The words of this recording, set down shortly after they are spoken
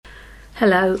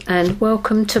Hello and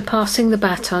welcome to Passing the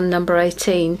Baton number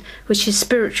 18, which is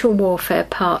Spiritual Warfare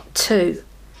Part 2.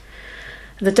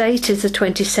 The date is the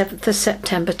 27th of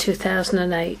September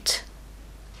 2008.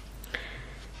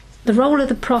 The role of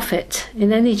the prophet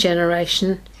in any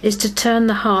generation is to turn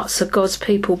the hearts of God's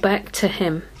people back to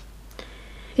Him.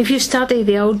 If you study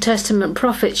the Old Testament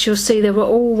prophets, you'll see they were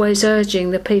always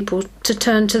urging the people to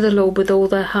turn to the Lord with all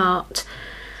their heart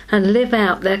and live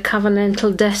out their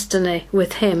covenantal destiny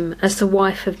with Him as the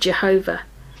wife of Jehovah.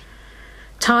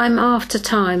 Time after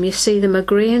time you see them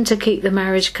agreeing to keep the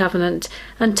marriage covenant,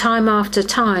 and time after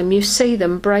time you see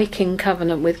them breaking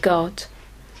covenant with God.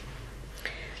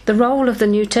 The role of the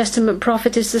New Testament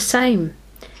prophet is the same,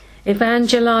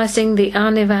 evangelizing the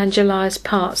unevangelized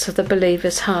parts of the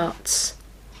believers' hearts.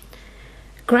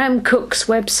 Cooke's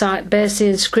website bears the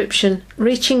inscription,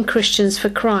 "Reaching Christians for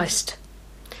Christ,"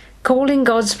 calling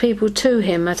God's people to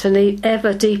Him at an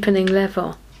ever-deepening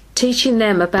level, teaching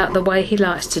them about the way He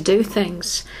likes to do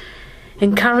things,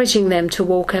 encouraging them to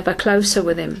walk ever closer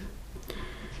with Him.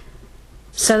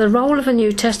 So the role of a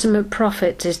New Testament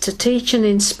prophet is to teach and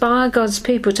inspire God's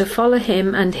people to follow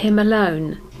Him and Him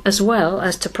alone, as well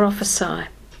as to prophesy.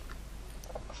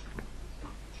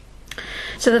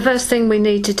 So the first thing we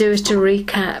need to do is to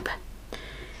recap.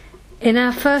 In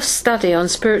our first study on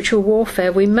spiritual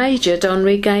warfare, we majored on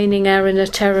regaining our inner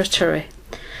territory,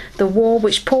 the war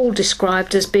which Paul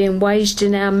described as being waged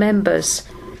in our members,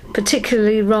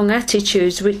 particularly wrong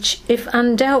attitudes which, if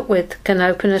undealt with, can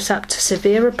open us up to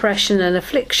severe oppression and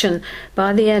affliction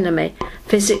by the enemy,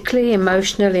 physically,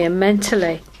 emotionally and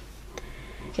mentally.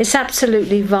 It's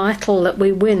absolutely vital that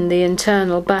we win the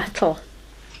internal battle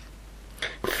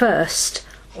first,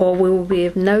 or we will be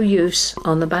of no use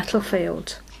on the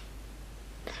battlefield.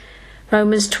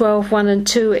 Romans 12:1 and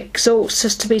 2 exhorts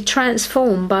us to be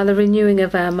transformed by the renewing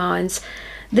of our minds.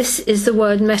 This is the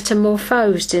word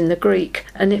metamorphosed in the Greek,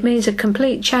 and it means a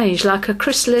complete change, like a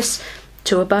chrysalis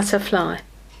to a butterfly.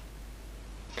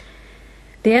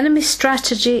 The enemy's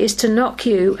strategy is to knock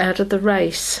you out of the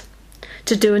race,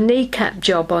 to do a kneecap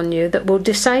job on you that will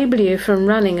disable you from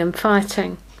running and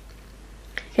fighting.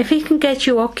 If he can get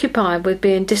you occupied with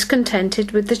being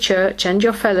discontented with the church and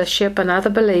your fellowship and other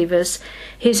believers,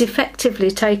 he has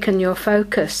effectively taken your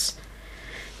focus.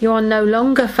 You are no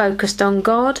longer focused on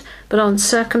God, but on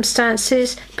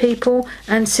circumstances, people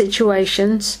and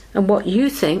situations, and what you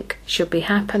think should be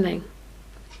happening.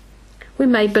 We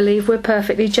may believe we're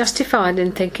perfectly justified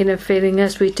in thinking and feeling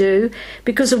as we do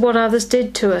because of what others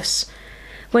did to us,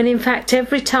 when in fact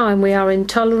every time we are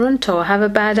intolerant or have a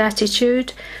bad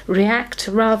attitude, react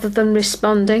rather than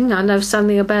responding, "I know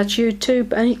something about you too,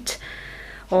 mate,"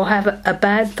 or have a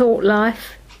bad thought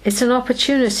life, it's an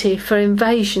opportunity for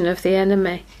invasion of the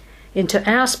enemy into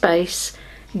our space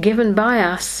given by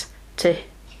us to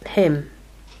him.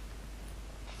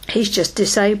 He's just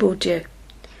disabled you.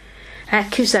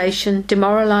 Accusation,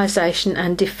 demoralization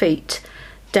and defeat.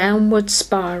 Downward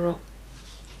spiral.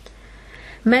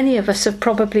 Many of us have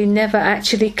probably never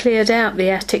actually cleared out the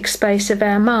attic space of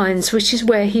our minds, which is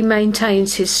where he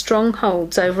maintains his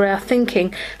strongholds over our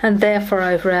thinking and therefore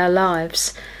over our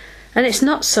lives. And it's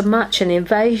not so much an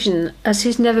invasion as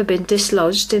he's never been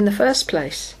dislodged in the first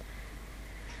place.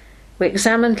 We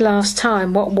examined last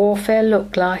time what warfare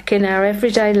looked like in our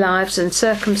everyday lives and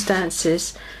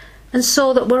circumstances, and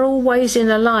saw that we're always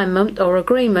in alignment or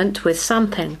agreement with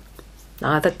something,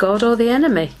 either God or the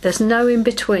enemy. There's no in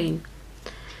between.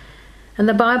 And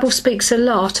the Bible speaks a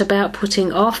lot about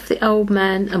putting off the old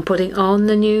man and putting on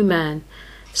the new man.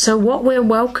 So what we're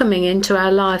welcoming into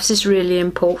our lives is really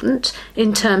important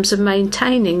in terms of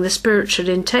maintaining the spiritual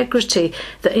integrity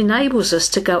that enables us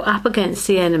to go up against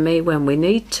the enemy when we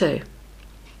need to.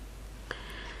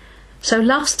 So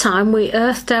last time we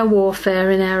earthed our warfare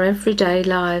in our everyday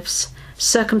lives,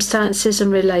 circumstances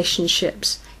and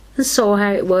relationships, and saw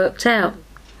how it worked out,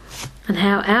 and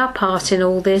how our part in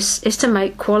all this is to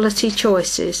make quality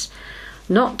choices,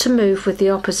 not to move with the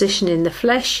opposition in the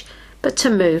flesh, but to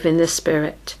move in the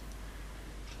spirit.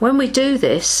 When we do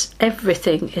this,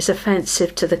 everything is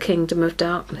offensive to the kingdom of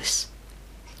darkness.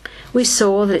 We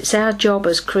saw that it's our job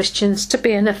as Christians to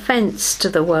be an offence to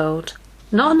the world,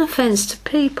 not an offence to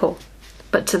people,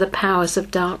 but to the powers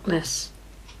of darkness.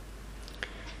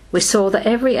 We saw that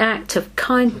every act of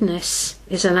kindness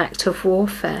is an act of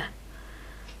warfare.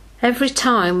 Every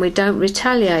time we don't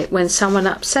retaliate when someone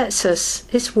upsets us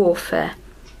is warfare.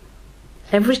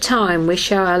 Every time we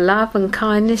show our love and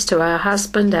kindness to our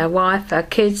husband, our wife, our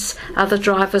kids, other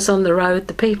drivers on the road,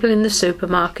 the people in the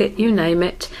supermarket, you name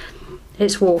it,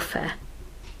 it's warfare.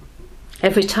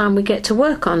 Every time we get to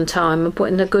work on time and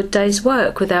put in a good day's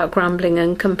work without grumbling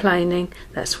and complaining,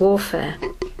 that's warfare.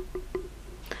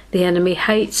 The enemy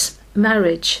hates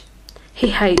marriage. He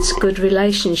hates good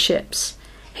relationships.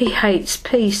 He hates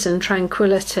peace and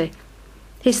tranquility.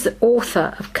 He's the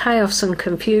author of chaos and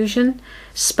confusion,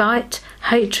 spite,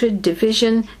 hatred,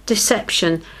 division,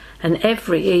 deception, and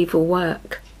every evil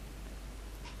work.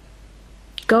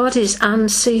 God is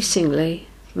unceasingly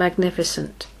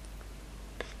magnificent.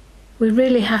 We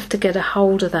really have to get a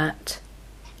hold of that.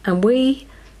 And we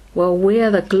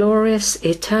are the glorious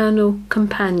eternal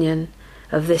companion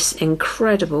of this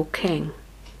incredible King.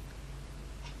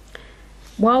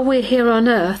 While we're here on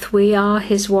earth, we are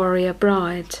his warrior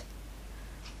bride.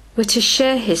 We're to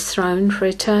share his throne for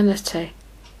eternity.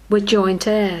 We're joint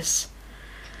heirs.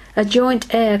 A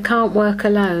joint heir can't work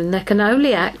alone. They can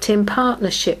only act in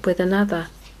partnership with another.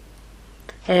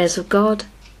 Heirs of God,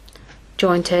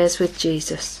 joint heirs with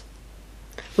Jesus.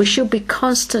 We should be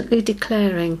constantly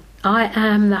declaring, I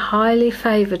am the highly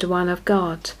favoured one of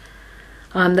God.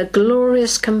 I am the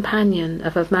glorious companion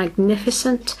of a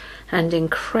magnificent and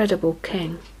incredible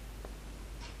King.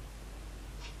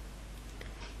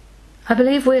 I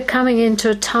believe we're coming into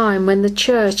a time when the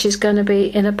church is going to be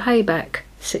in a payback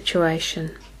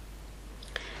situation.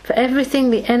 For everything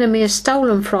the enemy has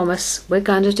stolen from us, we're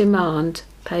going to demand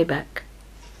payback.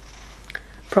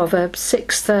 Proverbs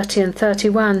 6:30 and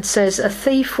 31 says, a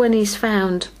thief when he's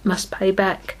found must pay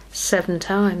back 7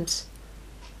 times.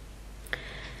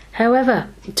 However,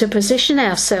 to position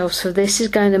ourselves for this is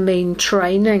going to mean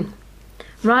training.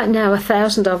 Right now,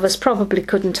 1,000 of us probably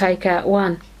couldn't take out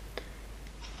one.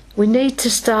 We need to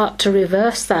start to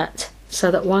reverse that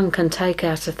so that one can take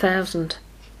out 1,000.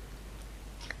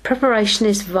 Preparation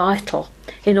is vital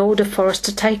in order for us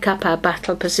to take up our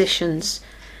battle positions.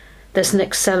 There's an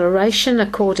acceleration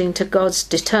according to God's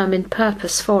determined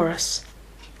purpose for us.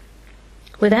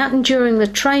 Without enduring the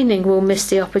training, we'll miss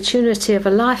the opportunity of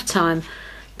a lifetime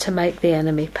to make the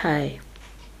enemy pay.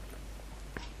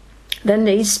 There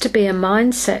needs to be a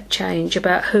mindset change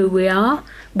about who we are,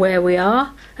 where we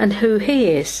are, and who he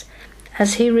is,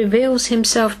 as he reveals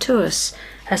himself to us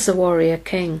as the warrior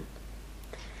king.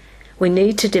 We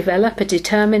need to develop a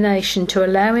determination to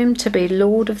allow him to be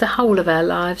Lord of the whole of our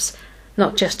lives,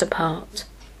 not just a part.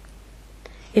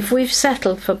 If we've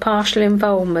settled for partial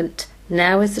involvement,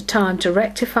 now is the time to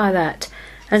rectify that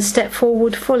and step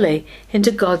forward fully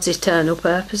into God's eternal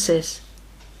purposes.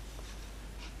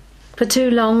 For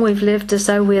too long we've lived as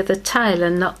though we're the tail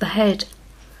and not the head.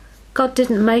 God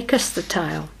didn't make us the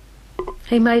tail.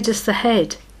 He made us the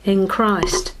head in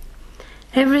Christ.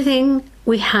 Everything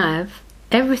we have,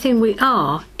 everything we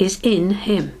are, is in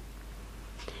him.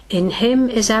 In him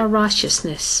is our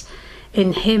righteousness.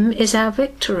 In him is our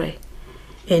victory.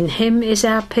 In him is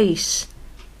our peace.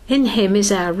 In him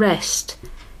is our rest.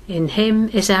 In him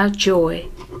is our joy.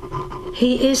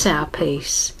 He is our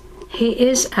peace. He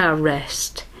is our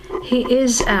rest. He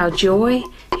is our joy.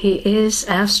 He is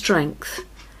our strength.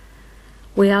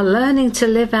 We are learning to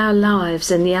live our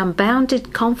lives in the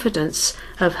unbounded confidence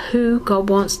of who God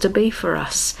wants to be for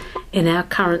us in our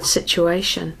current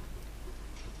situation.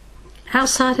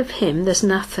 Outside of him, there's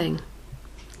nothing.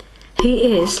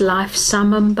 He is life's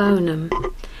summum bonum.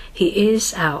 He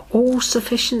is our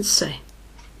all-sufficiency.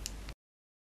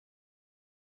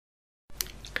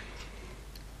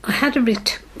 I had a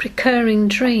recurring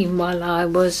dream while I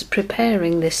was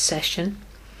preparing this session.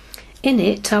 In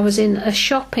it, I was in a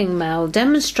shopping mall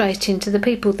demonstrating to the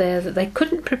people there that they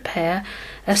couldn't prepare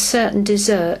a certain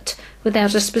dessert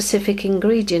without a specific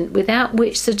ingredient, without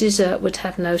which the dessert would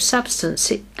have no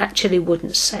substance. It actually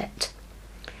wouldn't set.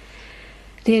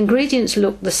 The ingredients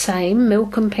looked the same,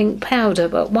 milk and pink powder,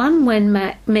 but one when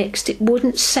mixed it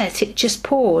wouldn't set, it just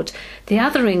poured. The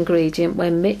other ingredient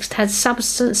when mixed had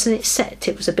substance and it set.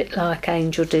 It was a bit like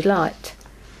Angel Delight.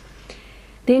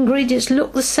 The ingredients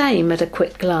looked the same at a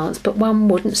quick glance, but one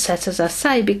wouldn't set, as I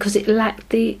say, because it lacked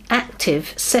the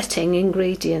active setting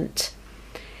ingredient.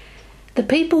 The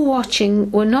people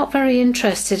watching were not very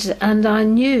interested, and I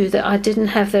knew that I didn't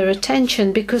have their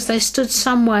attention because they stood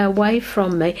some way away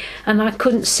from me and I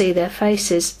couldn't see their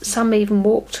faces. Some even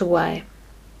walked away.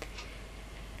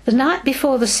 The night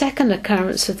before the second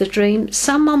occurrence of the dream,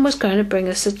 someone was going to bring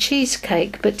us a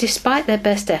cheesecake, but despite their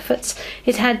best efforts,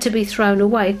 it had to be thrown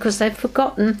away because they'd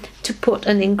forgotten to put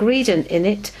an ingredient in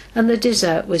it and the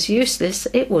dessert was useless.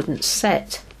 It wouldn't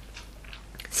set.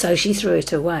 So she threw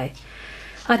it away.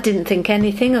 I didn't think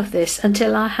anything of this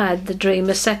until I had the dream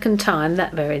a second time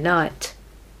that very night.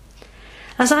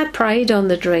 As I prayed on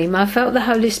the dream, I felt the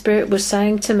Holy Spirit was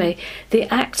saying to me, the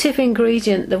active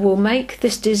ingredient that will make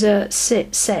this dessert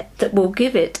set, that will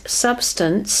give it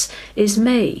substance, is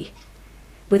me.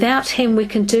 Without him we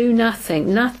can do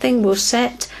nothing. Nothing will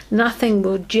set, nothing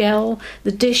will gel,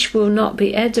 the dish will not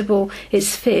be edible,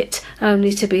 it's fit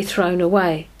only to be thrown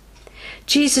away.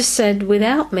 Jesus said,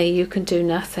 without me you can do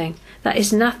nothing. That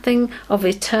is nothing of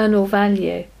eternal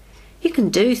value. You can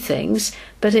do things,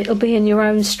 but it'll be in your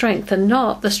own strength and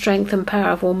not the strength and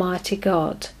power of Almighty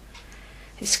God.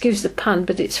 Excuse the pun,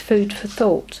 but it's food for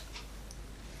thought.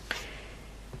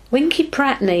 Winky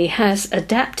Pratney has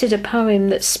adapted a poem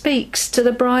that speaks to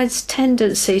the bride's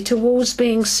tendency towards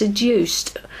being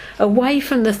seduced away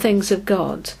from the things of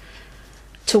God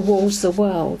towards the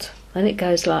world, and it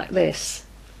goes like this.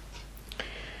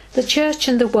 The church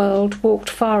and the world walked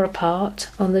far apart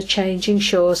on the changing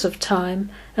shores of time,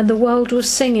 and the world was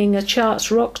singing a chart's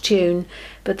rock tune,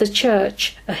 but the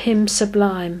church a hymn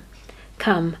sublime.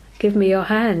 Come, give me your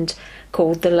hand,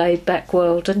 called the laid-back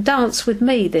world, and dance with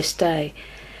me this day.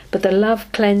 But the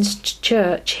love-cleansed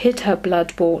church hid her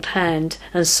blood-bought hand,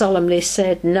 and solemnly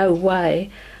said, no way.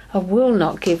 I will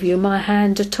not give you my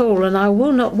hand at all, and I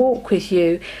will not walk with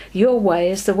you. Your way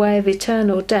is the way of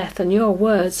eternal death, and your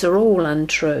words are all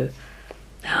untrue.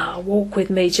 Ah, walk with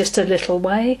me just a little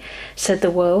way, said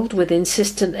the world with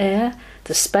insistent air.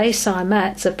 The space I'm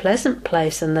at's a pleasant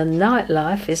place, and the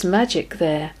night-life is magic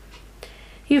there.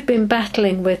 You've been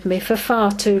battling with me for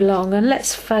far too long, and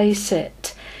let's face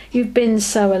it, you've been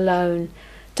so alone.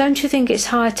 Don't you think it's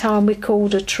high time we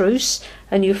called a truce,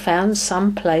 and you found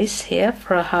some place here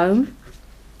for a home?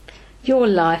 Your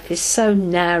life is so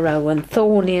narrow and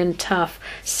thorny and tough.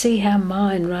 See how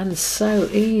mine runs so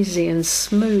easy and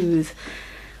smooth.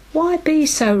 Why be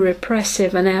so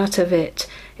repressive and out of it?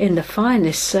 In the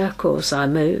finest circles I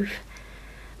move.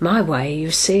 My way,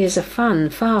 you see, is a fun,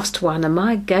 fast one, and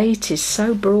my gait is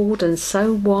so broad and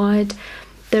so wide,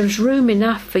 there's room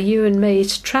enough for you and me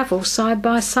to travel side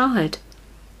by side.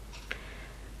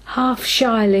 Half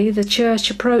shyly the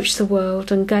church approached the world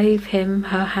and gave him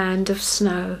her hand of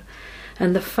snow,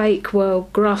 and the fake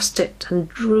world grasped it and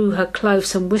drew her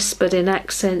close and whispered in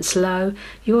accents low,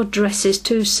 your dress is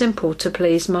too simple to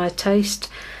please my taste.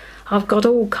 I've got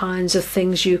all kinds of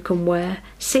things you can wear.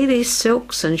 See these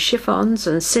silks and chiffons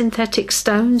and synthetic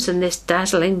stones and this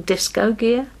dazzling disco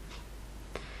gear?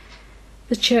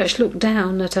 The church looked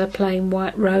down at her plain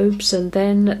white robes and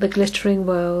then at the glittering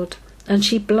world, and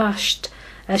she blushed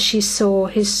as she saw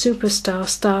his superstar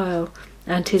style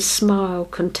and his smile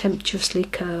contemptuously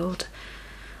curled.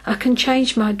 I can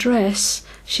change my dress,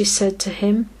 she said to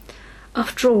him.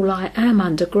 After all, I am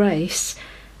under grace.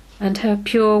 And her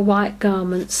pure white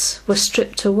garments were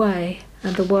stripped away,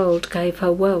 and the world gave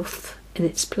her wealth in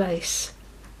its place.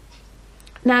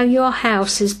 Now your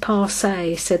house is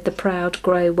passé, said the proud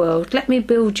grey world. Let me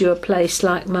build you a place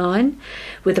like mine,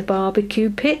 with a barbecue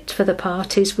pit for the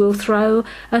parties we'll throw,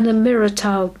 and a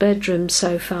mirror-tiled bedroom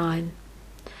so fine.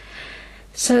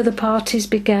 So the parties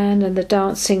began and the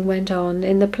dancing went on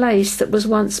in the place that was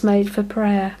once made for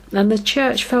prayer, and the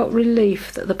church felt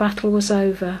relief that the battle was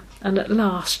over, and at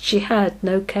last she had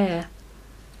no care.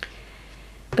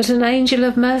 But an angel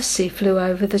of mercy flew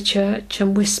over the church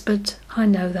and whispered, I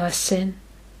know thy sin.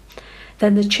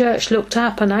 Then the church looked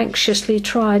up and anxiously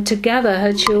tried to gather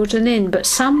her children in, but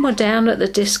some were down at the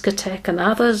discotheque and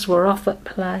others were off at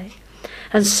play,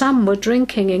 and some were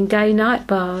drinking in gay night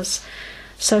bars,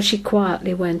 so she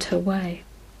quietly went her way.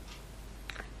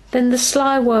 Then the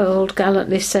sly world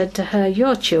gallantly said to her,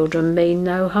 your children mean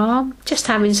no harm, just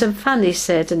having some fun, he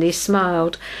said, and he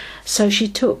smiled, so she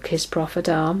took his proffered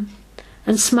arm,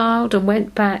 and smiled and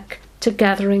went back to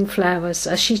gathering flowers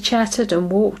as she chattered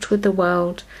and walked with the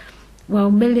world,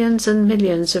 while millions and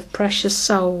millions of precious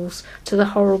souls to the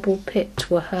horrible pit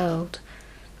were hurled.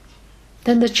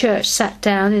 Then the church sat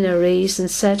down in her ease and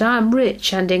said, I am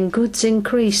rich and in goods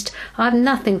increased. I have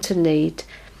nothing to need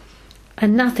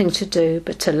and nothing to do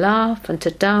but to laugh and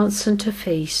to dance and to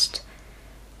feast.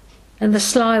 And the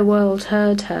sly world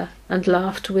heard her and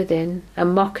laughed within,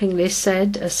 and mockingly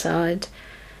said aside,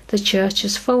 the church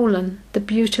has fallen, the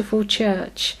beautiful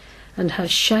church, and her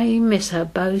shame is her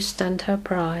boast and her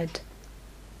pride.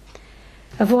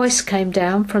 A voice came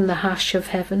down from the hush of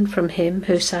heaven from him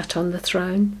who sat on the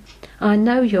throne. I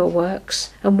know your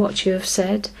works and what you have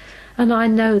said, and I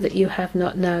know that you have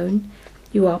not known.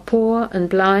 You are poor and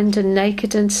blind and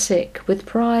naked and sick, with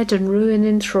pride and ruin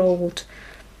enthralled,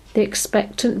 the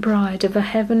expectant bride of a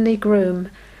heavenly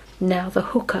groom, now the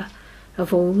hooker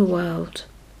of all the world.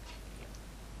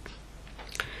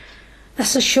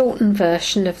 That's a shortened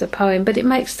version of the poem, but it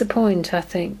makes the point, I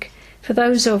think. For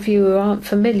those of you who aren't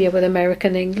familiar with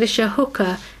American English, a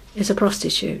hooker is a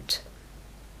prostitute.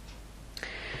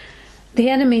 The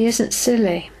enemy isn't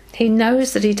silly. He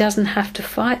knows that he doesn't have to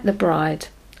fight the bride.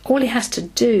 All he has to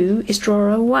do is draw her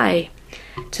away,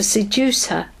 to seduce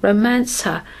her, romance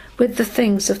her with the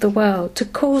things of the world, to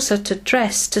cause her to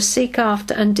dress, to seek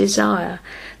after and desire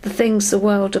the things the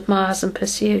world admires and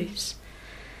pursues.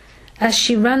 As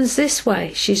she runs this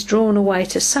way, she's drawn away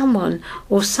to someone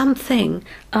or something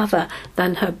other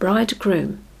than her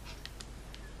bridegroom.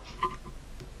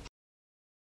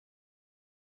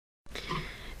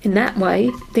 In that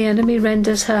way, the enemy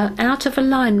renders her out of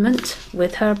alignment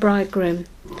with her bridegroom,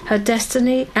 her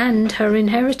destiny and her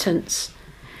inheritance.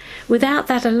 Without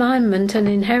that alignment and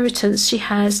inheritance, she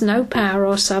has no power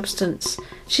or substance.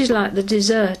 She's like the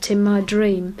dessert in my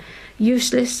dream,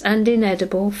 useless and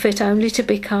inedible, fit only to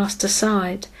be cast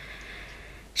aside.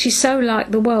 She's so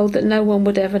like the world that no one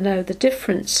would ever know the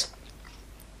difference.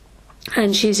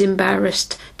 And she's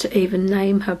embarrassed to even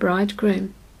name her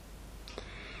bridegroom.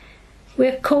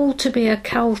 We're called to be a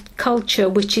culture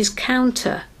which is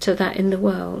counter to that in the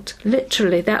world.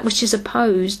 Literally, that which is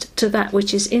opposed to that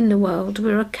which is in the world.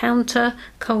 We're a counter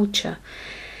culture.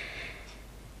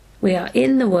 We are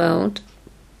in the world,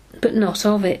 but not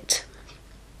of it.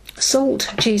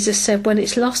 Salt, Jesus said, when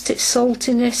it's lost its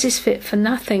saltiness, is fit for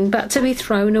nothing but to be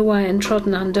thrown away and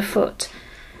trodden underfoot.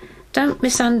 Don't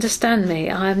misunderstand me.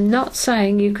 I am not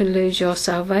saying you can lose your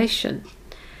salvation.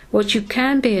 What you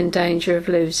can be in danger of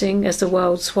losing as the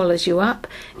world swallows you up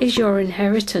is your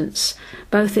inheritance,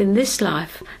 both in this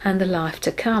life and the life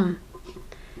to come.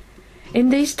 In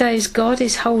these days, God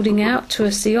is holding out to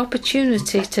us the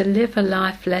opportunity to live a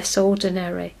life less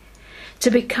ordinary,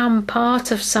 to become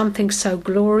part of something so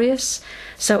glorious,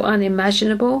 so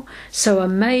unimaginable, so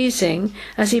amazing,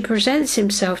 as he presents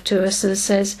himself to us and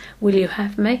says, "Will you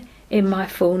have me in my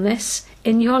fullness,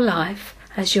 in your life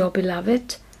as your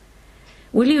beloved?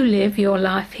 Will you live your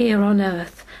life here on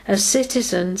earth as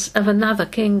citizens of another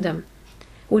kingdom?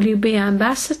 Will you be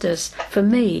ambassadors for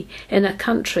me in a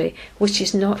country which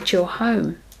is not your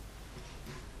home?"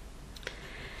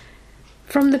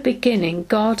 From the beginning,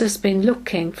 God has been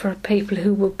looking for a people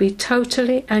who will be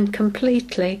totally and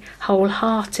completely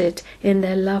wholehearted in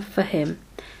their love for him,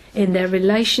 in their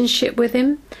relationship with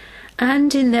him,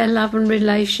 and in their love and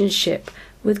relationship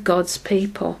with God's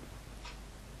people.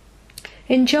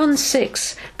 In John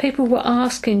 6, people were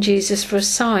asking Jesus for a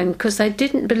sign because they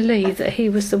didn't believe that he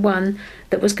was the one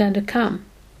that was going to come.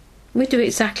 We do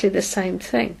exactly the same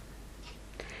thing.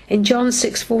 In John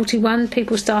 6:41,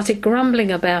 people started grumbling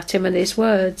about him and his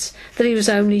words, that he was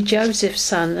only Joseph's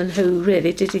son, and who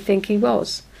really did he think he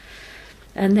was?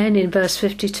 And then in verse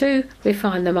 52, we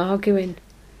find them arguing.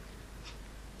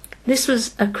 This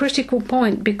was a critical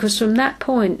point because from that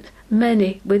point,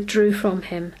 many withdrew from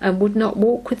him and would not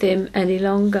walk with him any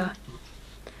longer.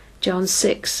 John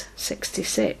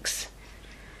 6:66.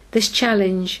 This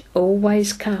challenge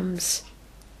always comes.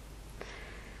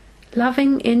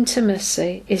 Loving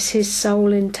intimacy is his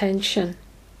sole intention,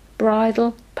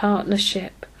 bridal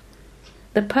partnership.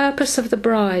 The purpose of the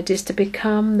bride is to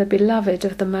become the beloved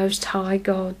of the Most High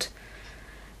God,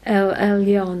 El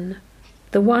Elyon,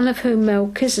 the one of whom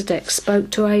Melchizedek spoke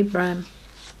to Abraham,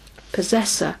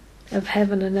 possessor of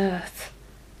heaven and earth.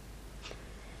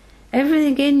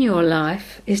 Everything in your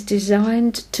life is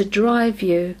designed to drive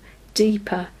you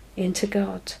deeper into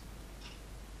God.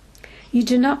 You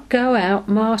do not go out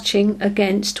marching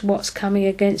against what's coming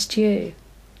against you.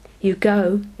 You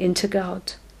go into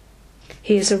God.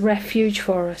 He is a refuge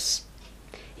for us.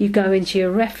 You go into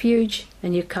your refuge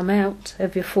and you come out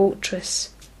of your fortress.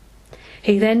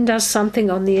 He then does something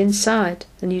on the inside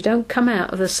and you don't come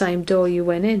out of the same door you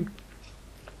went in.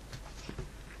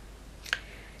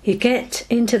 You get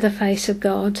into the face of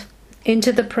God,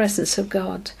 into the presence of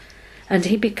God, and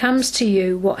he becomes to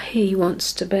you what he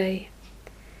wants to be.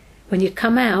 When you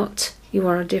come out, you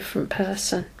are a different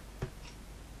person.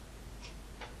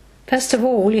 First of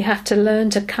all, you have to learn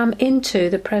to come into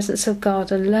the presence of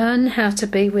God and learn how to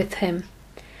be with him.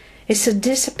 It's a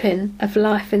discipline of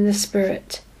life in the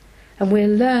Spirit, and we're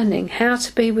learning how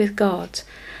to be with God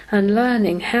and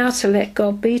learning how to let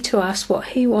God be to us what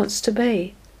he wants to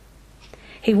be.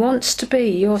 He wants to be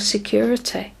your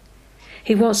security.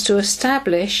 He wants to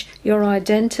establish your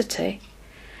identity.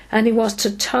 And he wants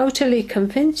to totally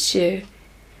convince you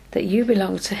that you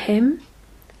belong to him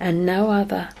and no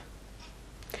other.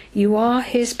 You are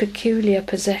his peculiar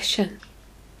possession.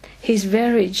 He's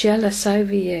very jealous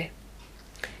over you.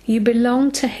 You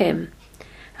belong to him,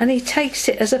 and he takes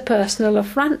it as a personal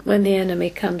affront when the enemy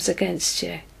comes against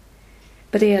you.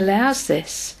 But he allows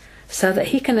this so that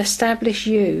he can establish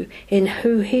you in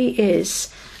who he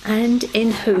is and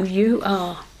in who you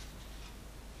are.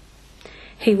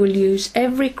 He will use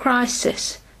every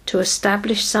crisis to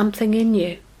establish something in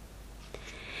you.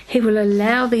 He will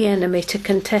allow the enemy to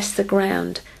contest the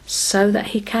ground so that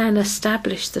he can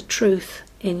establish the truth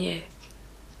in you.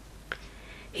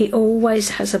 He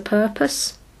always has a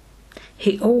purpose.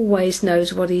 He always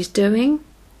knows what he's doing,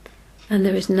 and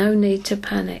there is no need to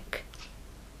panic.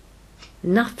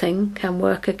 Nothing can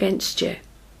work against you.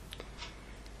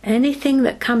 Anything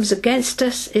that comes against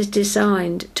us is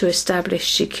designed to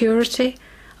establish security,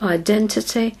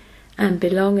 identity, and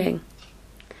belonging.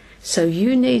 So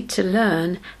you need to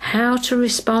learn how to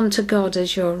respond to God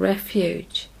as your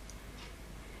refuge.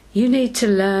 You need to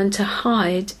learn to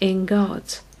hide in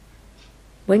God.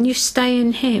 When you stay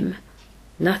in him,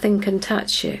 nothing can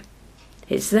touch you.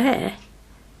 It's there,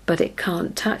 but it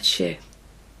can't touch you.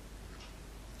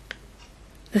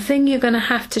 The thing you're going to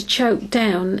have to choke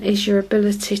down is your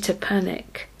ability to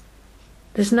panic.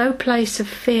 There's no place of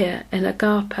fear in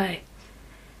agape,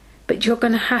 but you're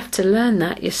going to have to learn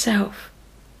that yourself.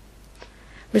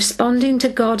 Responding to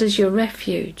God as your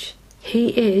refuge, he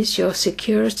is your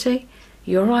security,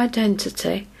 your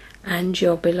identity, and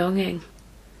your belonging.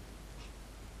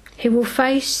 He will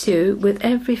face you with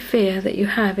every fear that you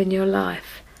have in your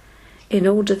life, in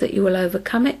order that you will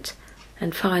overcome it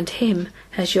and find him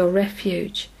as your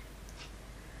refuge.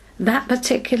 That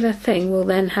particular thing will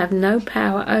then have no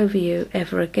power over you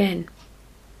ever again.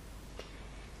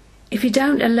 If you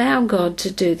don't allow God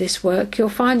to do this work, you'll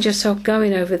find yourself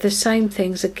going over the same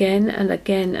things again and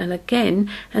again and again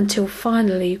until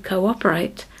finally you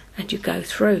cooperate and you go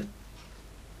through.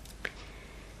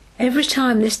 Every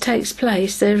time this takes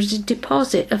place, there is a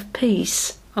deposit of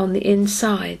peace on the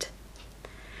inside.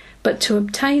 But to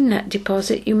obtain that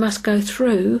deposit, you must go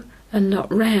through and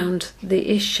not round the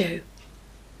issue.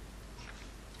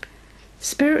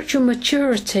 Spiritual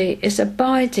maturity is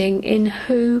abiding in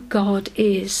who God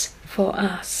is for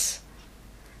us.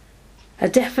 A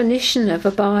definition of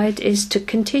abide is to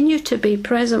continue to be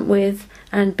present with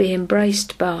and be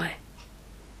embraced by.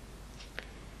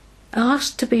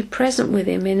 Ask to be present with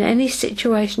him in any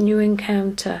situation you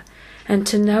encounter, and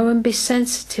to know and be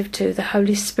sensitive to the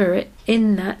Holy Spirit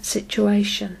in that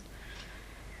situation.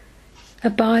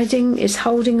 Abiding is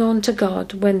holding on to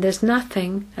God when there's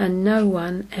nothing and no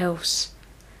one else.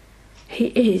 He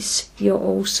is your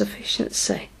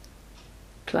all-sufficiency,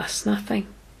 plus nothing.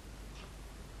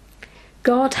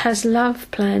 God has love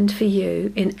planned for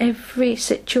you in every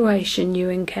situation you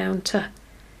encounter.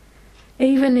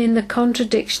 Even in the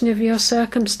contradiction of your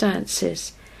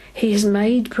circumstances, he has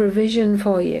made provision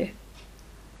for you.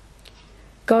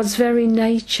 God's very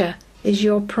nature is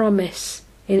your promise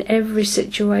in every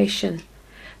situation,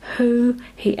 who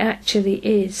he actually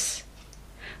is,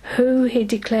 who he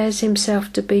declares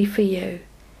himself to be for you.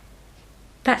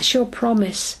 That's your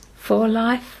promise for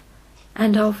life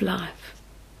and of life.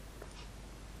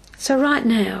 So right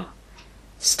now,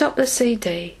 stop the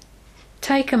CD,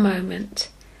 take a moment,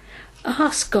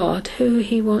 ask God who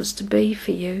he wants to be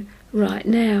for you right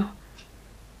now,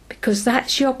 because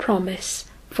that's your promise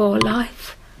for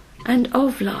life and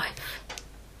of life.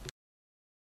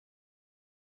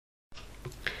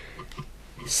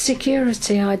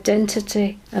 Security,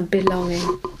 identity, and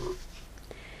belonging.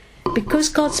 Because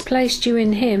God's placed you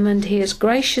in him and he has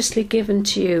graciously given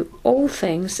to you all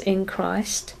things in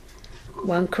Christ,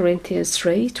 1 Corinthians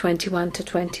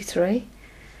 3:21-23,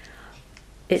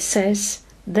 it says,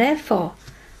 "Therefore,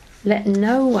 let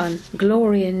no one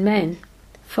glory in men,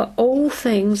 for all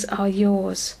things are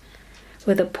yours,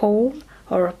 whether Paul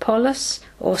or Apollos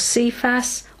or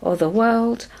Cephas or the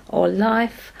world or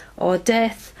life or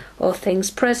death or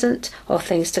things present or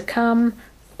things to come,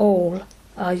 all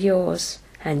are yours,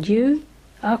 and you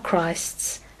are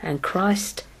Christ's, and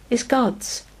Christ is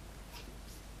God's."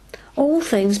 All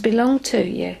things belong to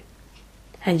you,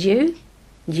 and you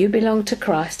belong to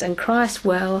Christ, and Christ,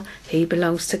 well, he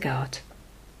belongs to God.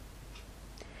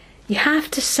 You have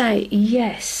to say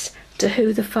yes to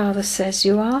who the Father says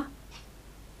you are.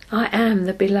 I am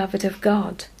the beloved of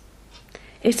God.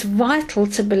 It's vital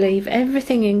to believe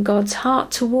everything in God's heart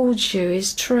towards you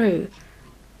is true.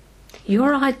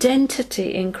 Your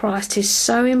identity in Christ is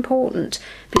so important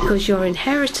because your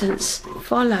inheritance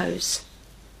follows.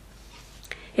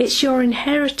 It's your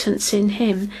inheritance in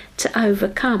him to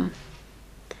overcome.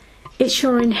 It's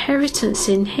your inheritance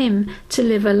in him to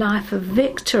live a life of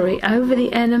victory over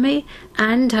the enemy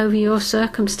and over your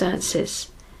circumstances.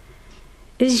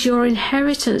 It is your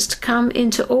inheritance to come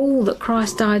into all that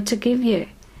Christ died to give you.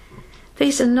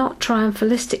 These are not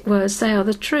triumphalistic words, they are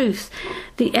the truth.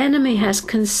 The enemy has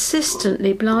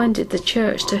consistently blinded the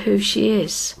church to who she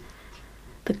is.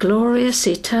 The glorious,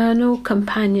 eternal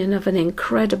companion of an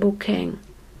incredible king.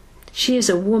 She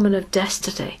is a woman of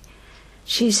destiny.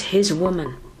 She's his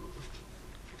woman.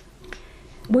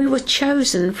 We were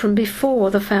chosen from before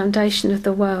the foundation of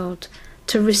the world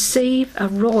to receive a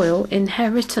royal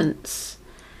inheritance,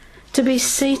 to be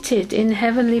seated in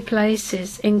heavenly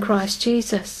places in Christ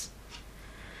Jesus.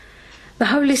 The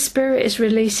Holy Spirit is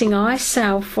releasing eye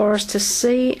salve for us to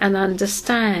see and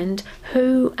understand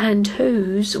who and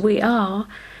whose we are,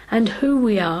 and who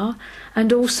we are,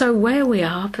 and also where we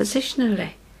are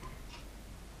positionally.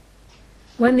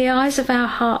 When the eyes of our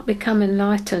heart become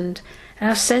enlightened,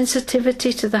 our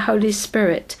sensitivity to the Holy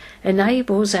Spirit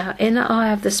enables our inner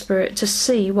eye of the Spirit to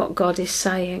see what God is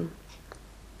saying.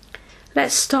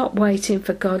 Let's stop waiting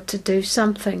for God to do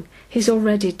something. He's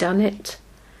already done it.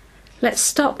 Let's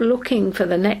stop looking for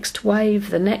the next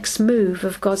wave, the next move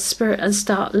of God's Spirit, and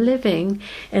start living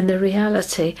in the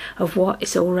reality of what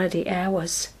is already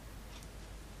ours.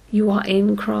 You are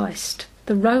in Christ.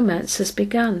 The romance has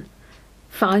begun.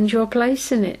 Find your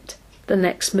place in it. The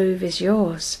next move is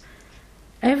yours.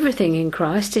 Everything in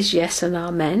Christ is yes and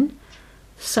amen.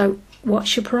 So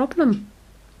what's your problem?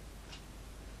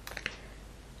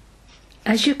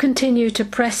 As you continue to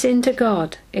press into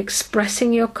God,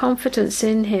 expressing your confidence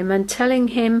in Him and telling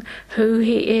Him who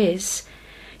He is,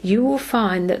 you will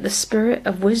find that the spirit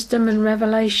of wisdom and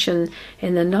revelation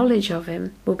in the knowledge of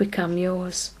Him will become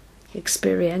yours,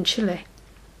 experientially.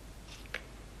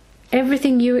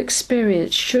 Everything you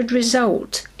experience should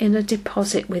result in a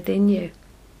deposit within you.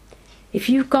 If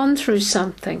you've gone through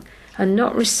something and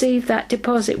not received that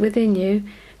deposit within you,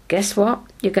 guess what?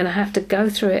 You're going to have to go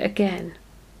through it again.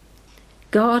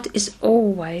 God is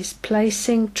always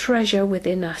placing treasure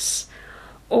within us,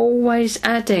 always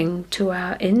adding to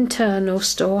our internal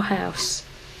storehouse.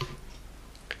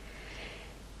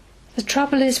 The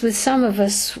trouble is with some of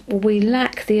us, we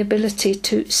lack the ability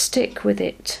to stick with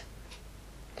it.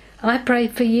 I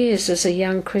prayed for years as a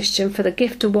young Christian for the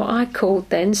gift of what I called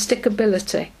then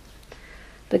stickability.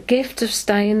 The gift of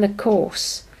staying the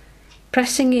course,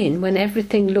 pressing in when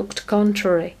everything looked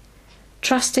contrary,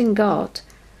 trusting God,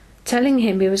 telling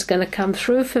Him He was going to come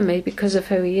through for me because of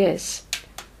who He is.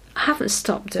 I haven't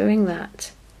stopped doing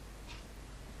that.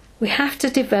 We have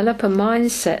to develop a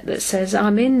mindset that says,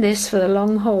 I'm in this for the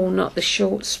long haul, not the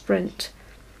short sprint.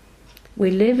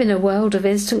 We live in a world of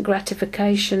instant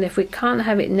gratification. If we can't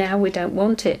have it now, we don't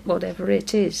want it, whatever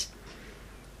it is.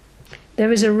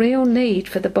 There is a real need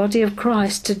for the body of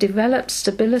Christ to develop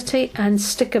stability and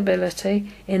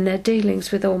stickability in their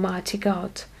dealings with Almighty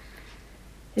God.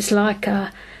 It's like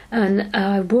and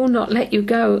I will not let you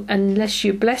go unless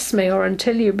you bless me or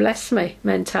until you bless me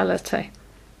mentality.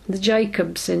 The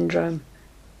Jacob syndrome.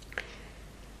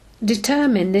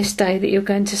 Determine this day that you're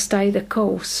going to stay the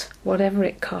course, whatever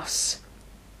it costs.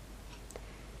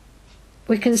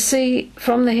 We can see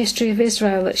from the history of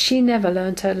Israel that she never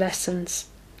learned her lessons.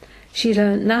 She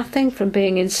learned nothing from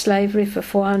being in slavery for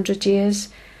 400 years.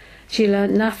 She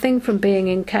learned nothing from being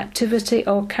in captivity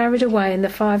or carried away in the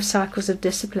 5 cycles of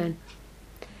discipline.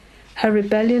 Her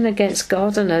rebellion against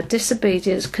God and her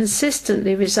disobedience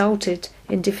consistently resulted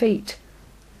in defeat.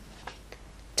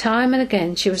 Time and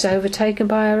again she was overtaken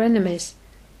by her enemies.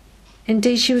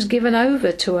 Indeed, she was given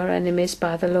over to her enemies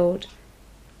by the Lord.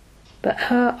 But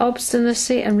her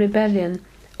obstinacy and rebellion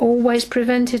always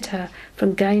prevented her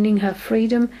from gaining her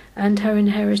freedom and her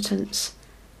inheritance.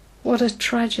 What a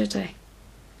tragedy.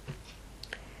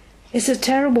 It's a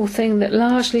terrible thing that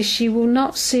largely she will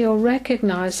not see or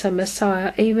recognize her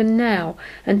Messiah even now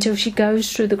until she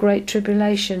goes through the great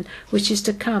tribulation which is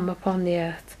to come upon the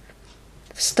earth.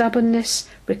 Stubbornness,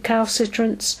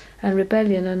 recalcitrance and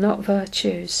rebellion are not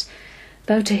virtues,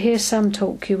 though to hear some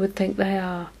talk you would think they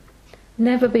are.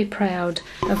 Never be proud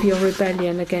of your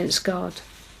rebellion against God.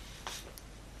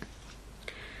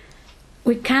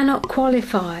 We cannot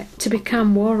qualify to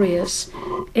become warriors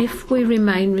if we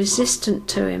remain resistant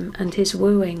to Him and His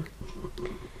wooing.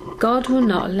 God will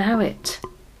not allow it.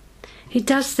 He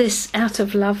does this out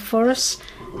of love for us,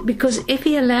 because if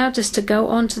He allowed us to go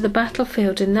onto the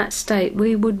battlefield in that state,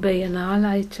 we would be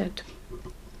annihilated.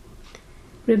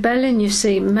 Rebellion, you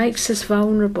see, makes us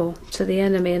vulnerable to the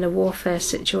enemy in a warfare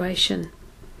situation.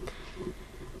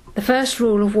 The first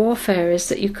rule of warfare is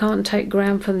that you can't take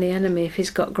ground from the enemy if he's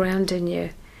got ground in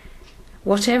you.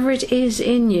 Whatever it is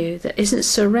in you that isn't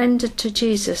surrendered to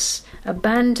Jesus,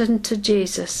 abandoned to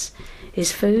Jesus,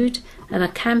 is food and a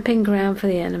camping ground for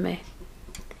the enemy.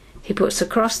 He puts a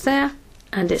cross there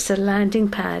and it's a landing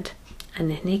pad, and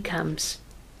then he comes.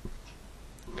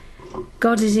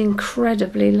 God is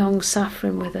incredibly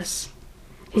long-suffering with us.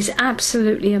 He's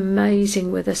absolutely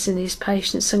amazing with us in his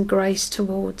patience and grace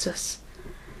towards us.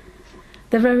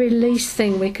 The very least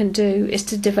thing we can do is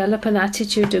to develop an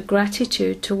attitude of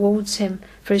gratitude towards him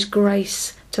for his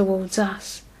grace towards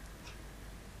us.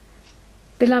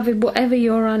 Beloved, whatever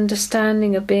your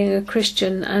understanding of being a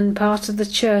Christian and part of the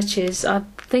church is, I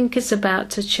think it's about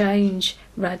to change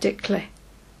radically.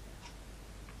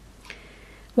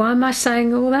 Why am I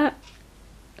saying all that?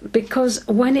 Because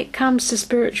when it comes to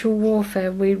spiritual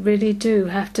warfare, we really do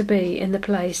have to be in the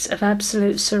place of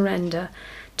absolute surrender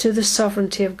to the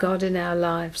sovereignty of God in our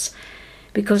lives,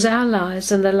 because our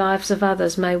lives and the lives of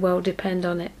others may well depend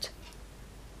on it.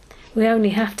 We only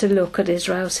have to look at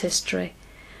Israel's history,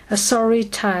 a sorry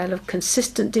tale of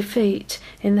consistent defeat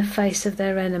in the face of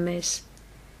their enemies.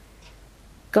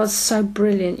 God's so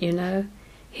brilliant, you know.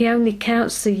 He only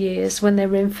counts the years when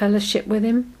they're in fellowship with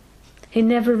him. He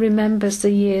never remembers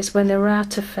the years when they're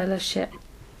out of fellowship.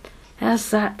 How's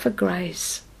that for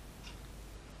grace?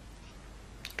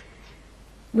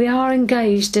 We are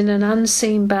engaged in an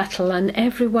unseen battle, and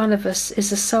every one of us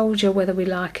is a soldier whether we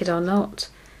like it or not.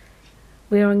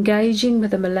 We are engaging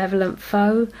with a malevolent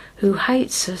foe who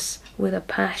hates us with a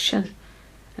passion,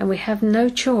 and we have no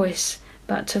choice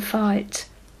but to fight.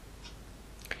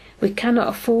 We cannot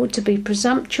afford to be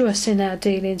presumptuous in our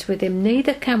dealings with him,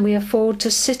 neither can we afford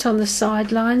to sit on the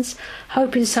sidelines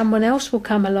hoping someone else will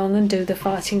come along and do the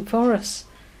fighting for us.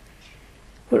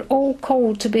 We're all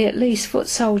called to be at least foot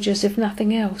soldiers, if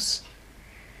nothing else.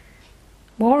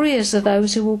 Warriors are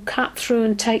those who will cut through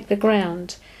and take the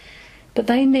ground, but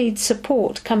they need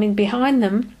support coming behind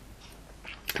them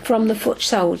from the foot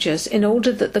soldiers in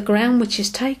order that the ground which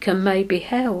is taken may be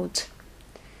held.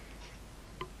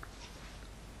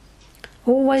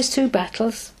 Always two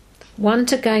battles, one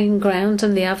to gain ground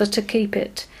and the other to keep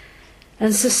it.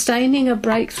 And sustaining a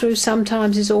breakthrough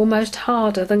sometimes is almost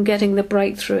harder than getting the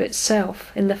breakthrough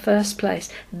itself in the first place.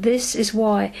 This is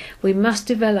why we must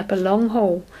develop a long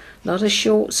haul, not a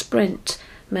short sprint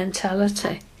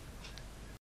mentality.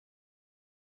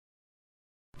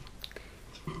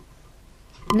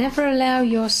 Never allow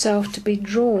yourself to be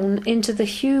drawn into the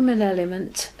human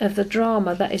element of the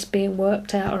drama that is being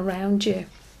worked out around you.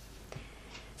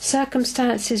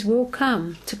 Circumstances will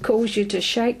come to cause you to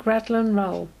shake, rattle and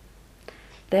roll.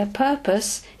 Their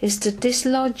purpose is to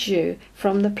dislodge you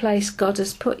from the place God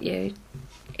has put you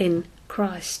in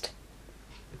Christ.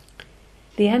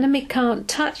 The enemy can't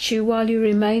touch you while you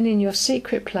remain in your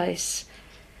secret place.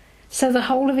 So the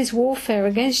whole of his warfare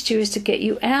against you is to get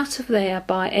you out of there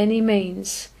by any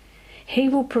means. He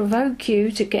will provoke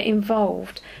you to get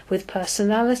involved with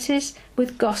personalities,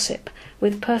 with gossip,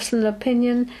 with personal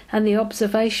opinion and the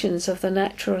observations of the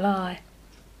natural eye.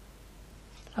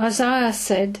 Isaiah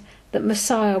said that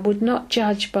Messiah would not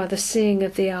judge by the seeing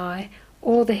of the eye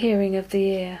or the hearing of the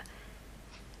ear.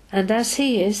 And as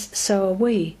he is, so are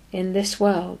we in this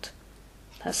world.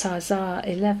 That's Isaiah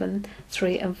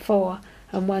 11:3 and 4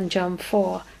 and 1 John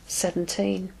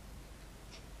 4:17.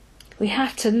 We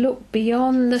have to look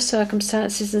beyond the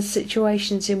circumstances and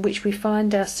situations in which we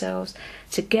find ourselves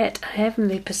to get a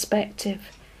heavenly perspective.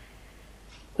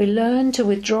 We learn to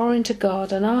withdraw into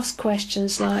God and ask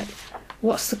questions like,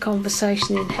 what's the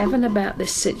conversation in heaven about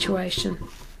this situation?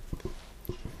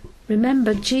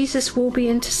 Remember, Jesus will be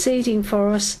interceding for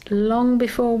us long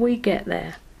before we get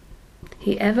there.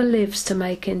 He ever lives to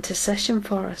make intercession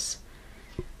for us.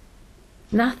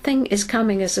 Nothing is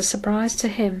coming as a surprise to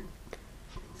him.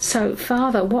 So,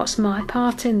 Father, what's my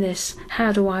part in this?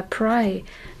 How do I pray?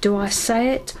 Do I say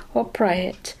it or pray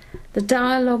it? The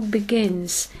dialogue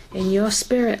begins in your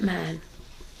spirit, man.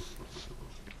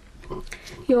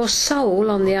 Your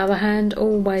soul, on the other hand,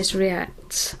 always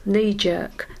reacts,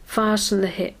 knee-jerk, fires from the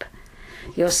hip.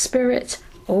 Your spirit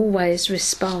always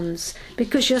responds,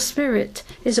 because your spirit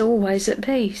is always at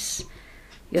peace.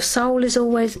 Your soul is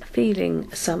always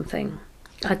feeling something.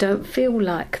 I don't feel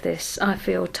like this. I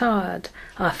feel tired.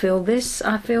 I feel this.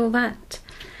 I feel that.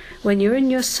 When you're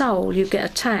in your soul, you get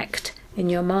attacked in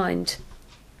your mind.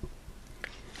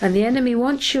 And the enemy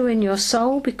wants you in your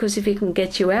soul because if he can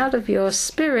get you out of your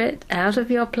spirit, out of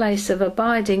your place of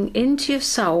abiding, into your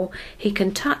soul, he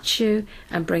can touch you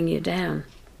and bring you down.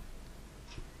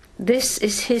 This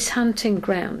is his hunting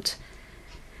ground.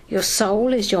 Your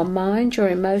soul is your mind, your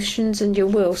emotions and your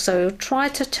will. So he'll try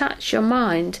to touch your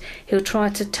mind, he'll try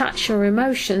to touch your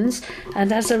emotions,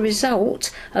 and as a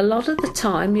result, a lot of the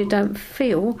time you don't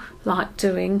feel like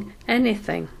doing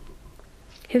anything.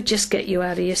 He'll just get you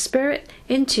out of your spirit,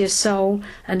 into your soul,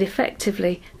 and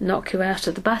effectively knock you out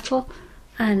of the battle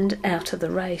and out of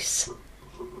the race.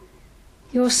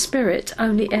 Your spirit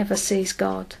only ever sees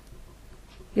God.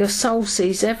 Your soul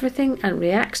sees everything and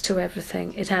reacts to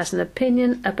everything. It has an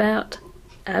opinion about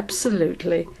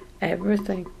absolutely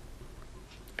everything.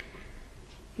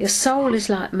 Your soul is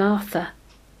like Martha,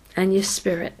 and your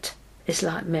spirit is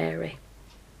like Mary.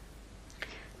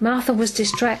 Martha was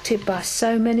distracted by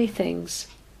so many things.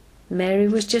 Mary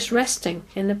was just resting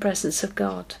in the presence of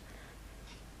God.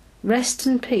 Rest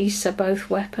and peace are both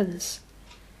weapons.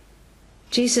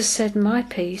 Jesus said, "My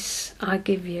peace I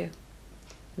give you.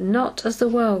 Not as the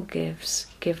world gives,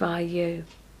 give I you."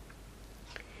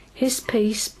 His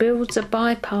peace builds a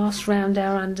bypass round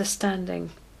our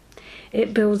understanding.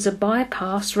 It builds a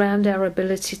bypass round our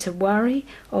ability to worry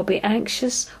or be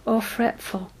anxious or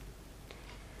fretful.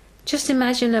 Just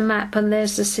imagine a map and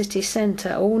there's the city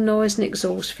centre, all noise and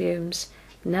exhaust fumes.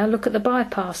 Now look at the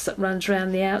bypass that runs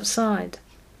round the outside.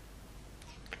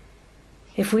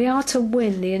 If we are to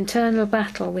win the internal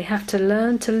battle, we have to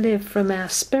learn to live from our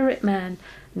spirit man,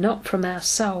 not from our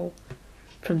soul,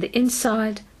 from the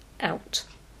inside out.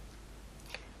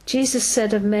 Jesus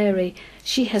said of Mary,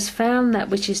 "She has found that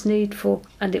which is needful,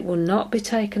 and it will not be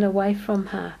taken away from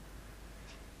her."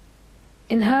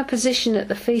 In her position at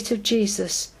the feet of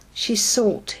Jesus, she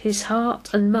sought his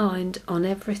heart and mind on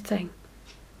everything.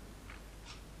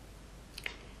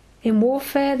 In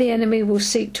warfare, the enemy will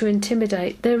seek to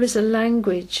intimidate. There is a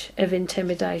language of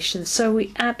intimidation, so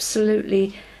we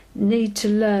absolutely need to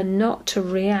learn not to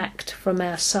react from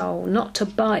our soul, not to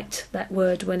bite that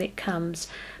word when it comes,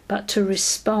 but to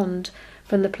respond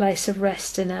from the place of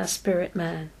rest in our spirit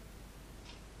man.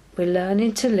 We're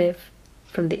learning to live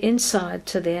from the inside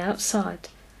to the outside,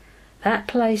 that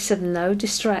place of no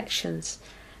distractions,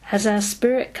 as our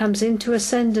spirit comes into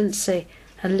ascendancy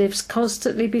and lives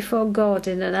constantly before God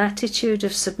in an attitude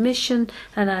of submission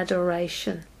and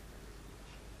adoration.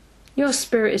 Your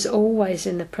spirit is always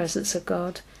in the presence of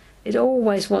God. It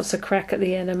always wants a crack at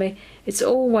the enemy. It's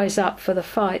always up for the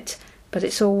fight, but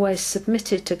it's always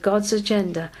submitted to God's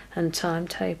agenda and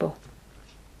timetable.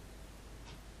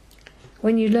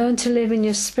 When you learn to live in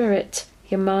your spirit,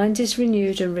 your mind is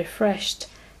renewed and refreshed,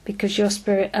 because your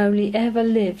spirit only ever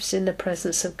lives in the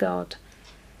presence of God.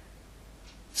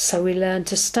 So we learn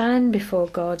to stand before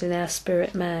God in our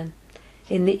spirit man,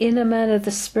 in the inner man of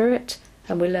the spirit,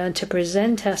 and we learn to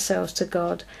present ourselves to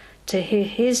God to hear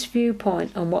his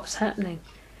viewpoint on what's happening,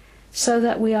 so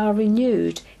that we are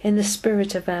renewed in the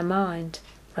spirit of our mind.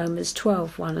 Romans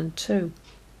 12:1-2.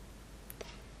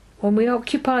 When we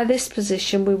occupy this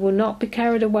position, we will not be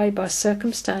carried away by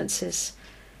circumstances.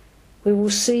 We will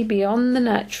see beyond the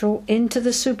natural into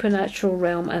the supernatural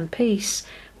realm, and peace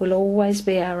will always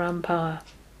be our umpire.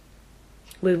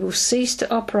 We will cease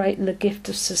to operate in the gift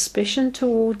of suspicion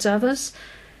towards others,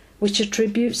 which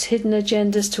attributes hidden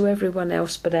agendas to everyone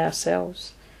else but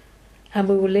ourselves, and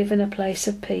we will live in a place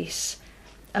of peace,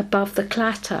 above the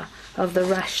clatter of the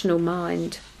rational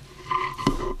mind.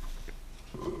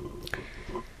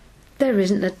 There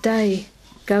isn't a day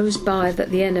goes by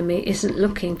that the enemy isn't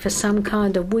looking for some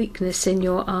kind of weakness in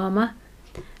your armour,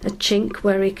 a chink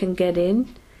where he can get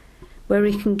in, where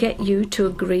he can get you to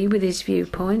agree with his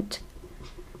viewpoint.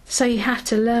 So you have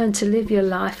to learn to live your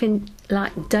life in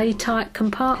like day-tight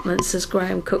compartments, as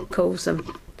Cooke calls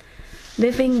them,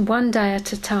 living one day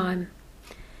at a time,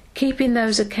 keeping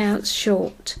those accounts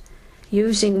short,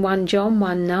 using 1 John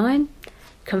 1:9,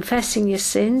 confessing your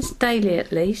sins daily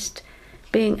at least,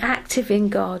 being active in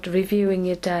God, reviewing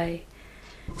your day,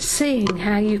 seeing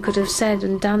how you could have said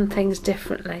and done things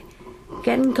differently,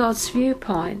 getting God's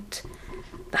viewpoint.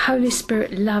 The Holy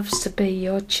Spirit loves to be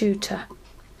your tutor.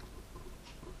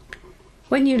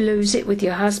 When you lose it with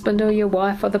your husband or your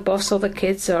wife or the boss or the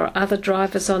kids or other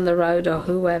drivers on the road or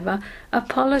whoever,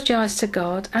 apologise to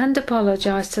God and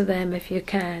apologise to them if you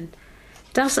can.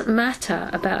 Doesn't matter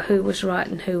about who was right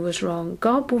and who was wrong.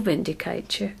 God will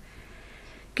vindicate you.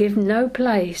 Give no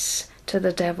place to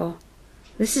the devil.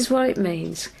 This is what it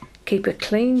means. Keep a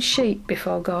clean sheet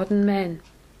before God and men.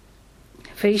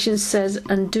 Ephesians says,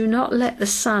 "And do not let the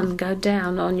sun go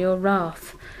down on your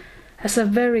wrath." That's a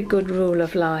very good rule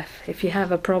of life if you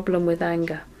have a problem with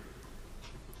anger.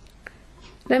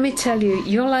 Let me tell you,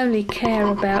 you'll only care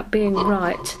about being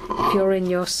right if you're in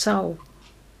your soul.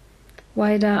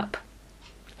 Wait up.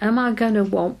 Am I going to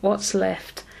want what's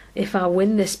left if I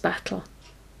win this battle?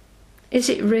 Is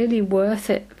it really worth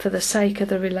it for the sake of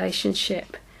the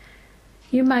relationship?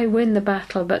 You may win the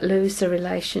battle but lose the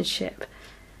relationship.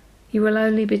 You will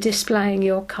only be displaying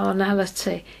your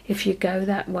carnality if you go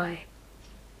that way.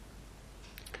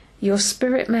 Your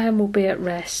spirit man will be at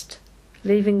rest,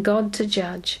 leaving God to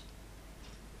judge.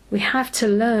 We have to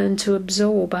learn to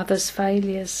absorb others'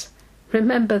 failures,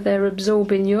 Remember, they're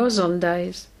absorbing yours on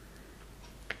days.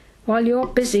 While you're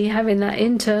busy having that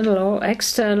internal or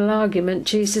external argument,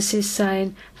 Jesus is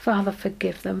saying, Father,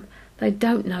 forgive them. They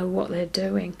don't know what they're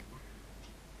doing.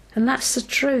 And that's the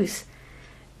truth,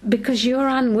 because you're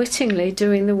unwittingly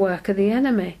doing the work of the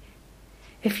enemy.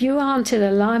 If you aren't in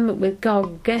alignment with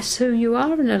God, guess who you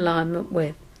are in alignment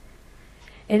with?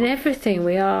 In everything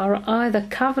we are either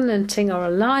covenanting or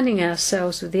aligning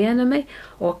ourselves with the enemy,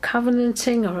 or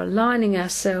covenanting or aligning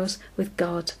ourselves with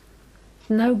God.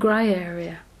 No grey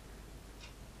area.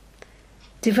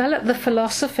 Develop the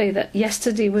philosophy that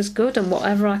yesterday was good and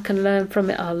whatever I can learn from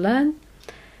it I'll learn.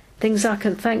 Things I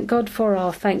can thank God for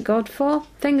I'll thank God for.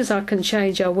 Things I can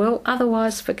change I will,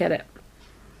 otherwise forget it.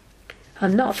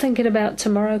 I'm not thinking about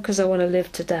tomorrow because I want to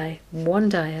live today, one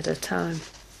day at a time.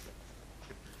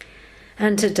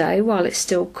 And today, while it's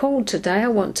still called today, I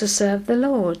want to serve the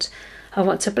Lord. I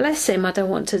want to bless Him, I don't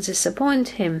want to disappoint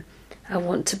Him. I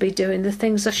want to be doing the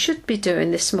things I should be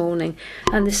doing this morning,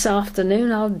 and this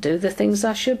afternoon I'll do the things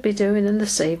I should be doing, and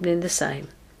this evening the same.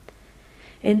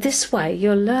 In this way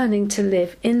you're learning to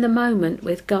live in the moment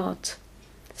with God,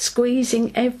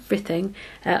 squeezing everything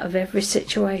out of every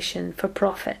situation for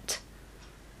profit.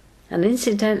 And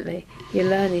incidentally, you're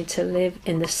learning to live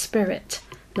in the spirit,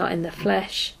 not in the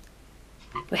flesh.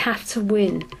 We have to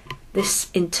win this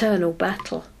internal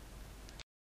battle.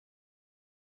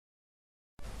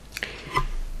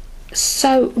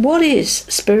 So, what is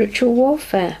spiritual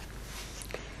warfare?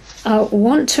 I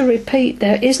want to repeat,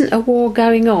 there isn't a war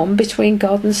going on between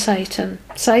God and Satan.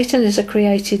 Satan is a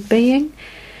created being,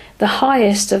 the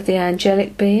highest of the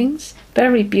angelic beings,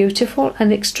 very beautiful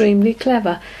and extremely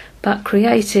clever, but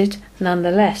created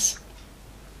nonetheless.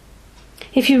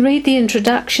 If you read the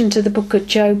introduction to the book of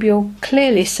Job, you'll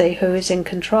clearly see who is in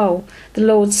control. The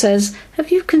Lord says,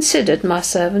 "Have you considered my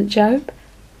servant Job?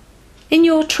 In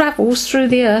your travels through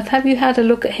the earth, have you had a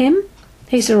look at him?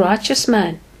 He's a righteous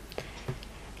man."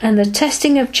 And the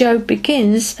testing of Job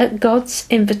begins at God's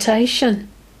invitation.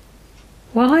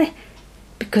 Why?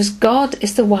 Because God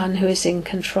is the one who is in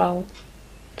control.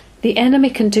 The enemy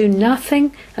can do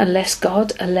nothing unless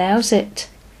God allows it.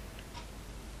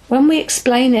 When we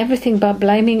explain everything by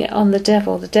blaming it on the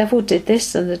devil did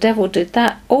this and the devil did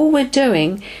that, all we're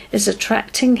doing is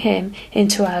attracting him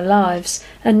into our lives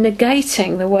and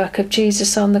negating the work of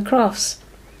Jesus on the cross.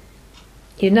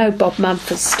 You know Bob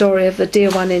Mumford's story of the dear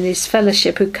one in his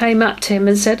fellowship who came up to him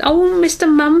and said, "Oh, Mr.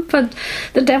 Mumford,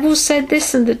 the devil said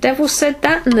this and the devil said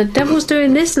that and the devil's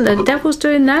doing this and the devil's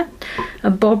doing that."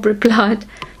 And Bob replied,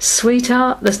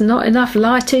 "Sweetheart, there's not enough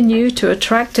light in you to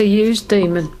attract a used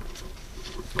demon."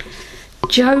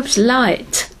 Job's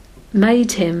light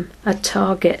made him a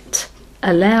target,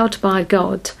 allowed by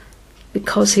God,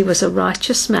 because he was a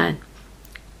righteous man.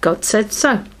 God said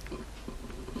so.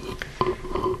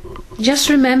 Just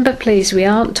remember, please, we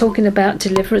aren't talking about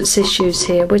deliverance issues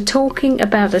here. We're talking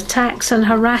about attacks and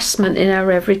harassment in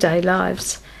our everyday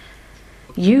lives.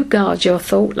 You guard your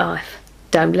thought life.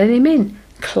 Don't let him in.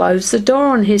 Close the door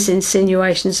on his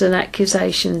insinuations and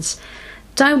accusations.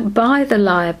 Don't buy the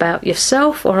lie about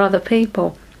yourself or other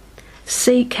people.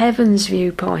 Seek heaven's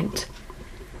viewpoint.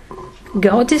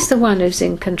 God is the one who's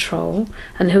in control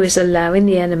and who is allowing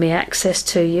the enemy access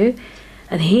to you,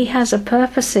 and he has a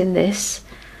purpose in this,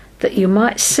 that you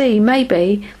might see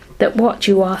maybe that what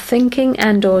you are thinking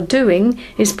and or doing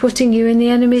is putting you in the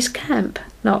enemy's camp,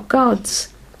 not God's.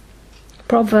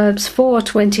 Proverbs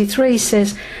 4:23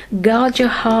 says, "Guard your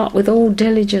heart with all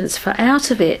diligence, for out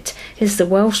of it is the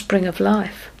wellspring of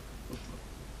life."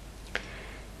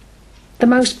 The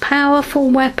most powerful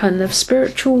weapon of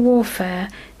spiritual warfare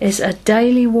is a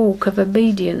daily walk of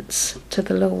obedience to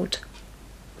the Lord.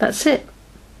 That's it.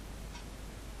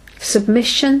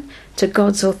 Submission to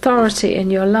God's authority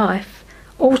in your life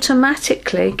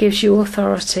automatically gives you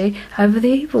authority over the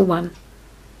evil one.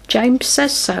 James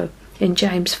says so in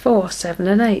James 4:7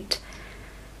 and 8.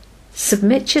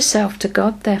 Submit yourself to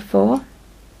God, therefore.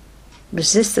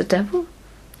 Resist the devil,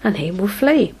 and he will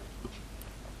flee.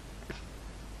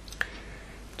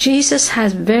 Jesus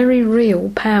has very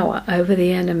real power over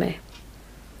the enemy.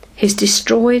 He's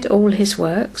destroyed all his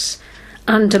works,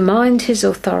 undermined his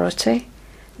authority,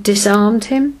 disarmed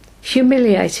him,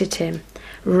 humiliated him,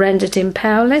 rendered him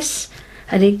powerless,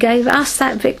 and he gave us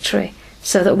that victory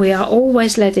so that we are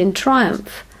always led in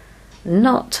triumph,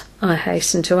 not, I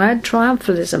hasten to add,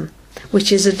 triumphalism,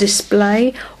 which is a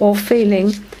display or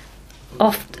feeling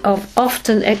of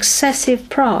often excessive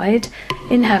pride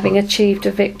in having achieved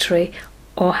a victory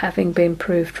or having been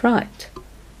proved right.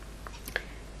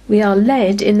 We are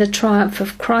led in the triumph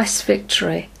of Christ's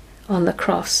victory on the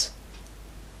cross.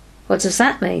 What does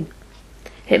that mean?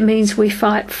 It means we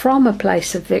fight from a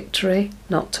place of victory,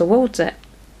 not towards it.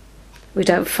 We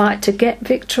don't fight to get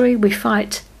victory, we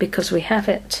fight because we have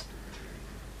it.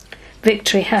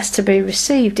 Victory has to be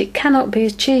received, it cannot be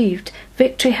achieved.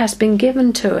 Victory has been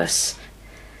given to us.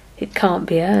 It can't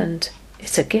be earned,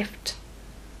 it's a gift.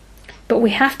 But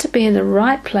we have to be in the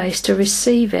right place to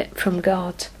receive it from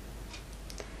God.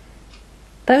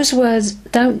 Those words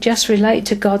don't just relate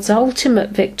to God's ultimate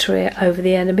victory over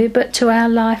the enemy, but to our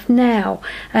life now,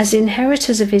 as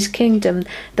inheritors of his kingdom,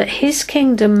 that his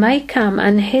kingdom may come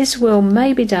and his will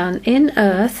may be done in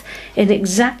earth in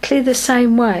exactly the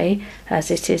same way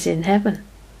as it is in heaven.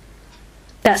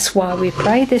 That's why we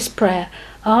pray this prayer,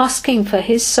 asking for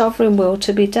his sovereign will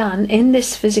to be done in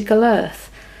this physical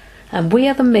earth, and we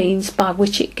are the means by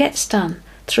which it gets done,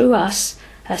 through us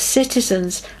as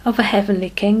citizens of a heavenly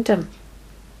kingdom.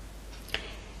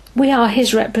 We are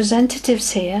his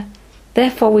representatives here,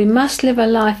 therefore we must live a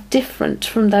life different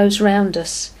from those round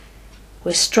us.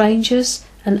 We're strangers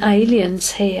and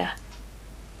aliens here.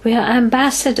 We are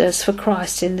ambassadors for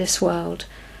Christ in this world.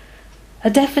 A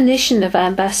definition of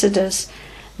ambassadors: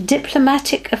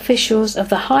 diplomatic officials of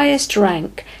the highest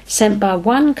rank sent by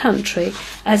one country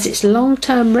as its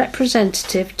long-term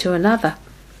representative to another.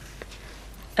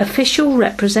 Official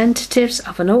representatives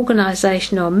of an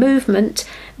organisation or movement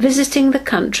visiting the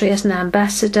country as an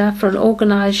ambassador for an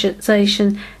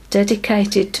organisation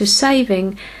dedicated to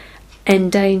saving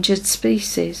endangered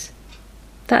species.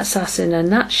 That's us in a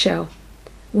nutshell.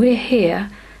 We're here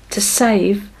to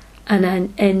save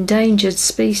an endangered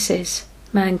species,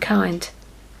 mankind.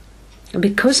 And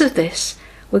because of this,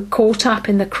 we're caught up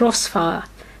in the crossfire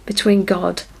between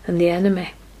God and the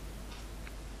enemy.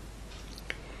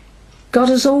 God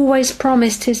has always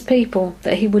promised his people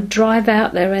that he would drive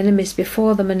out their enemies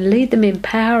before them and lead them in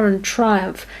power and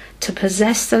triumph to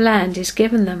possess the land he's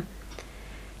given them.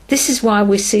 This is why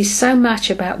we see so much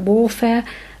about warfare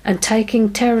and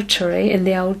taking territory in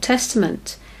the Old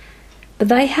Testament. But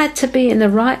they had to be in the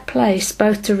right place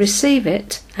both to receive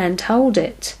it and hold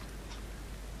it.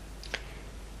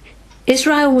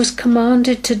 Israel was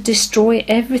commanded to destroy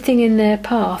everything in their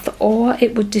path, or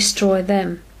it would destroy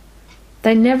them.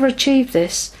 They never achieved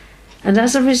this, and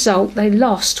as a result they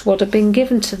lost what had been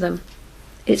given to them.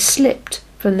 It slipped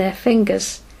from their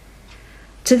fingers.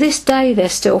 To this day they're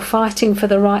still fighting for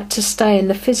the right to stay in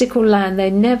the physical land they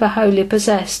never wholly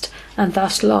possessed and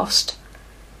thus lost.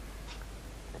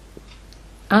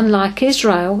 Unlike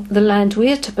Israel, the land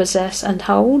we are to possess and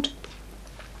hold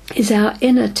is our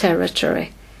inner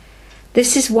territory.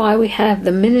 This is why we have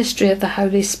the ministry of the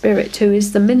Holy Spirit, who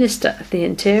is the minister of the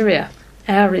interior,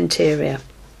 our interior,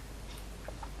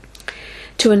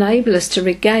 to enable us to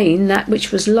regain that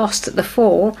which was lost at the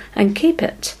fall and keep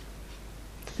it.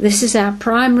 This is our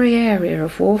primary area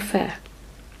of warfare.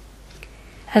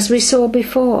 As we saw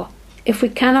before, if we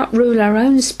cannot rule our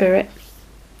own spirit,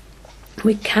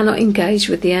 we cannot engage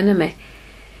with the enemy,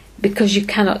 because you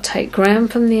cannot take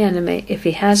ground from the enemy if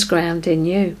he has ground in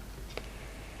you.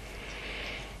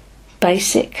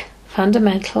 Basic,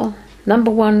 fundamental,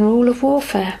 number 1 rule of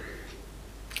warfare.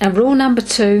 And rule number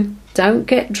 2, don't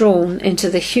get drawn into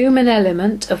the human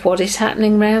element of what is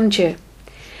happening around you.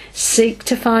 Seek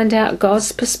to find out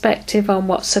God's perspective on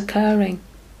what's occurring.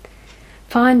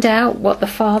 Find out what the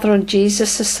Father and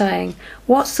Jesus are saying.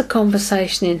 What's the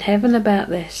conversation in heaven about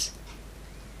this?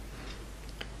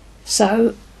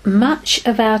 So much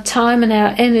of our time and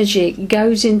our energy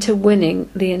goes into winning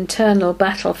the internal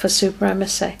battle for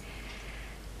supremacy,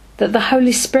 that the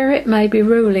Holy Spirit may be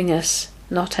ruling us,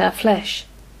 not our flesh.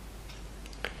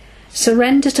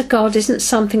 Surrender to God isn't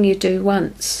something you do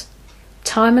once.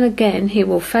 Time and again he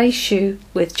will face you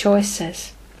with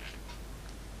choices.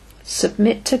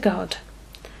 Submit to God.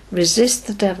 Resist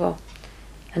the devil,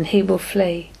 and he will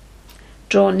flee.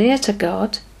 Draw near to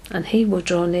God, and he will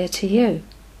draw near to you.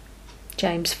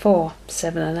 James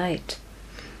 4:7 and 8.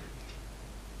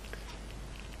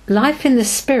 Life in the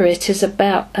Spirit is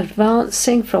about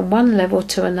advancing from one level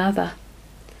to another.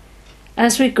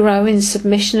 As we grow in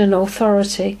submission and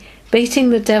authority, beating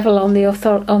the devil on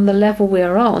the level we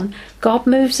are on, God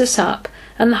moves us up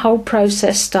and the whole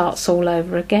process starts all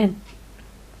over again.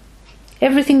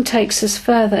 Everything takes us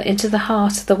further into the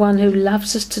heart of the one who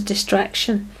loves us to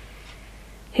distraction.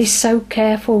 He's so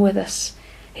careful with us.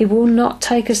 He will not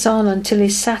take us on until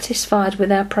he's satisfied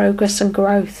with our progress and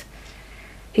growth.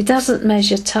 He doesn't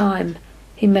measure time,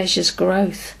 he measures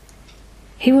growth.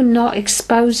 He will not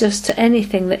expose us to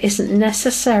anything that isn't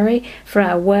necessary for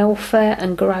our welfare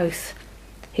and growth.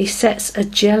 He sets a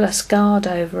jealous guard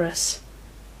over us.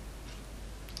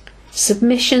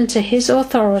 Submission to his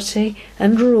authority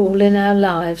and rule in our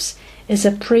lives is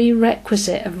a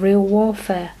prerequisite of real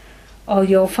warfare, or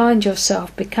you'll find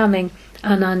yourself becoming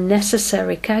an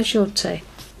unnecessary casualty.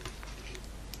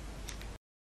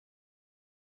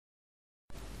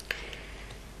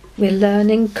 We're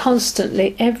learning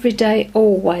constantly, every day,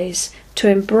 always, to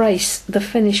embrace the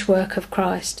finished work of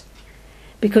Christ.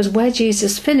 Because where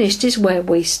Jesus finished is where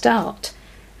we start.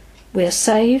 We're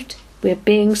saved, we're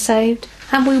being saved,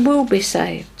 and we will be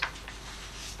saved.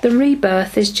 The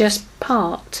rebirth is just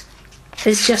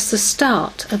the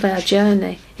start of our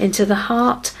journey into the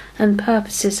heart and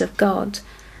purposes of God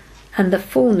and the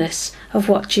fullness of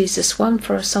what Jesus won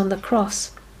for us on the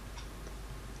cross.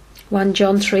 1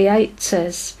 John 3:8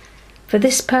 says, "For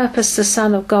this purpose the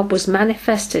Son of God was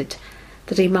manifested,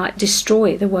 that he might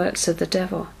destroy the works of the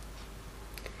devil."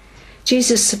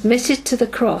 Jesus submitted to the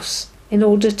cross in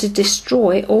order to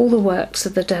destroy all the works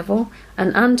of the devil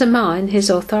and undermine his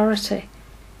authority.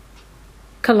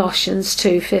 Colossians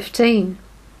 2:15,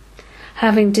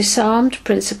 "Having disarmed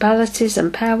principalities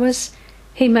and powers,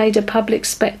 he made a public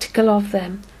spectacle of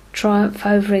them, triumph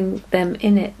over them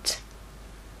in it."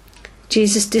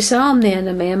 Jesus disarmed the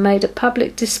enemy and made a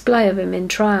public display of him in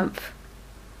triumph.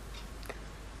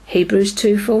 Hebrews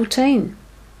 2:14,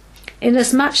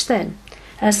 "Inasmuch then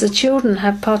as the children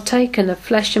have partaken of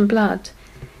flesh and blood,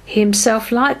 he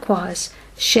himself likewise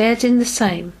shared in the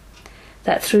same,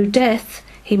 that through death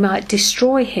he might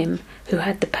destroy him who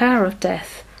had the power of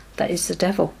death, that is the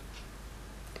devil."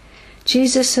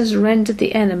 Jesus has rendered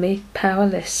the enemy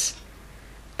powerless.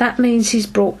 That means he's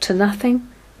brought to nothing,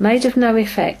 made of no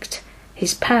effect,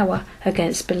 his power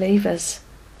against believers.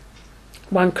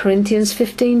 1 Corinthians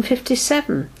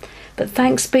 15:57, "But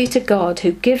thanks be to God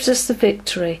who gives us the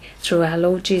victory through our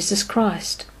Lord Jesus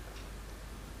Christ."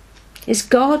 It's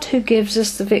God who gives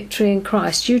us the victory in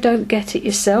Christ. You don't get it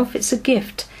yourself, it's a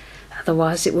gift.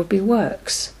 Otherwise it would be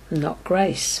works, not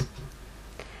grace.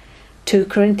 2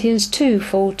 Corinthians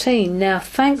 2:14, "Now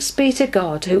thanks be to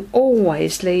God who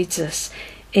always leads us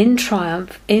in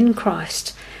triumph in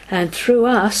Christ, and through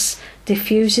us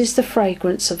diffuses the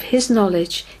fragrance of his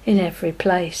knowledge in every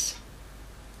place."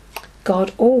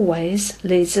 God always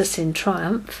leads us in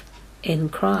triumph in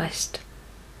Christ.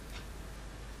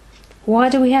 Why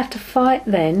do we have to fight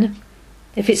then?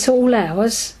 If it's all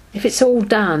ours, if it's all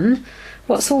done,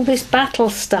 what's all this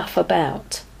battle stuff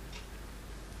about?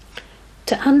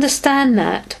 To understand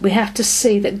that, we have to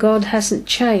see that God hasn't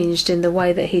changed in the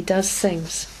way that he does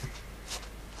things.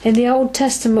 In the Old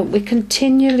Testament, we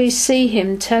continually see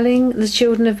him telling the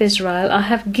children of Israel, "I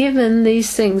have given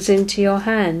these things into your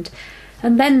hand,"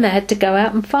 and then they had to go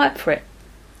out and fight for it.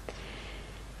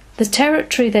 The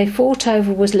territory they fought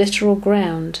over was literal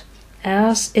ground.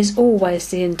 Ours is always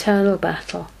the internal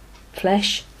battle,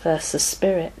 flesh versus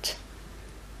spirit.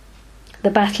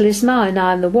 "The battle is mine,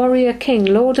 I am the warrior king,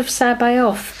 Lord of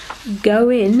Sabaoth. Go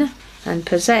in and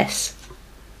possess."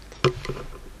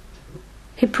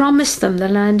 He promised them the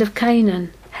land of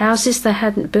Canaan, houses they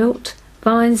hadn't built,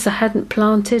 vines they hadn't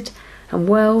planted, and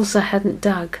wells they hadn't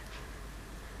dug.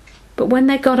 But when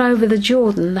they got over the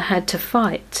Jordan, they had to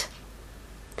fight.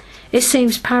 It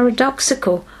seems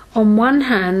paradoxical. On one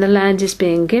hand, the land is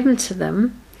being given to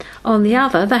them. On the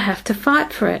other, they have to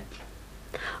fight for it.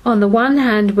 On the one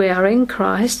hand, we are in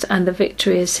Christ and the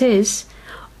victory is his.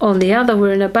 On the other,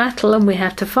 we're in a battle and we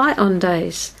have to fight on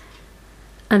days.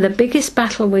 And the biggest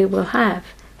battle we will have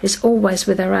is always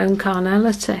with our own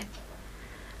carnality.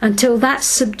 Until that's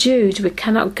subdued, we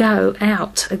cannot go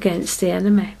out against the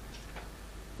enemy.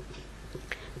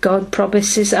 God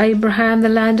promises Abraham the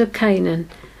land of Canaan,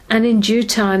 and in due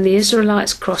time the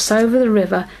Israelites cross over the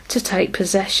river to take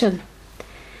possession.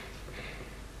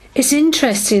 It's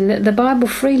interesting that the Bible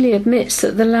freely admits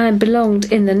that the land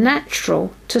belonged in the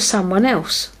natural to someone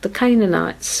else, the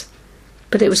Canaanites,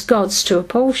 but it was God's to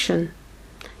apportion.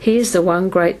 He is the one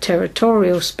great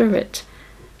territorial spirit,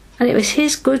 and it was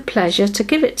his good pleasure to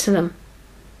give it to them.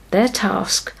 Their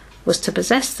task was to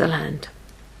possess the land.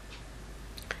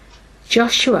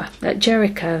 Joshua at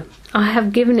Jericho, "I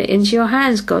have given it into your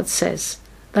hands," God says.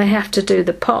 They have to do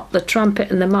the pot, the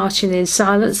trumpet, and the marching in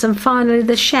silence, and finally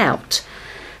the shout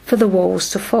for the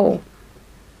walls to fall.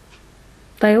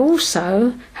 They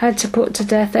also had to put to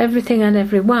death everything and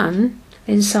everyone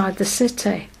inside the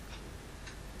city.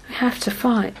 We have to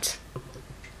fight.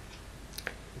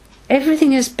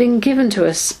 Everything has been given to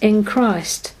us in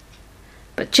Christ,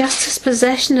 but just as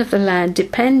possession of the land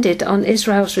depended on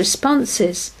Israel's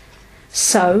responses,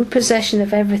 so possession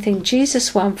of everything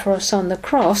Jesus won for us on the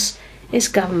cross is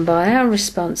governed by our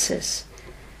responses.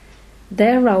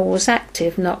 Their role was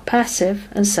active, not passive,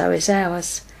 and so is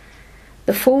ours.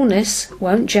 The fullness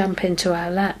won't jump into our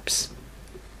laps.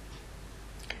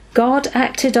 God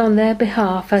acted on their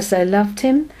behalf as they loved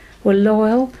him, were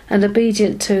loyal and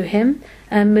obedient to him,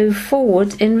 and moved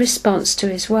forward in response to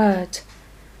his word.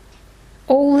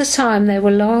 All the time they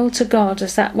were loyal to God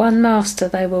as that one master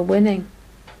they were winning.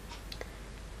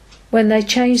 When they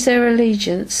changed their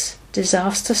allegiance,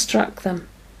 disaster struck them.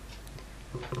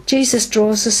 Jesus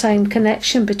draws the same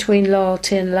connection between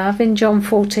loyalty and love in John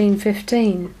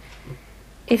 14:15.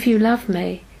 If you love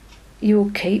me, you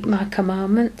will keep my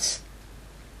commandments.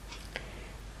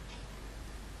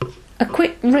 A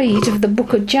quick read of the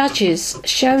book of Judges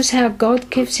shows how God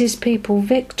gives his people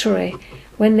victory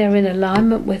when they're in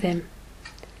alignment with him.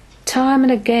 Time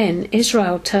and again,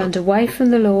 Israel turned away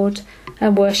from the Lord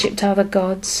and worshipped other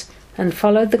gods and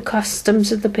followed the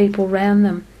customs of the people round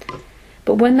them.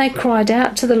 But when they cried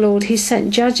out to the Lord, he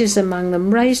sent judges among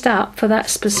them, raised up for that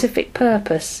specific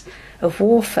purpose of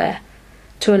warfare,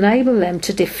 to enable them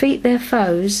to defeat their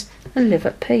foes and live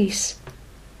at peace.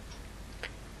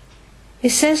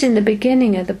 It says in the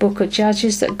beginning of the book of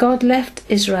Judges that God left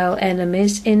Israel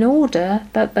enemies in order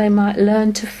that they might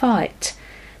learn to fight,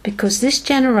 because this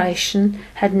generation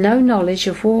had no knowledge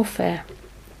of warfare.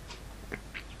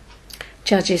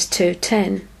 Judges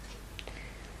 2:10.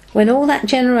 When all that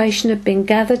generation had been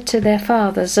gathered to their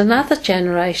fathers, another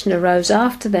generation arose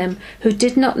after them who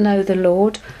did not know the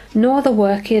Lord, nor the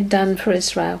work he had done for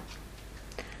Israel.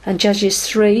 And Judges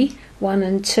 3:1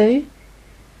 and 2.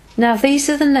 Now these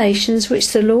are the nations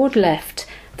which the Lord left,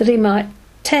 that he might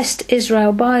test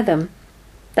Israel by them.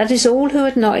 That is, all who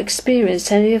had not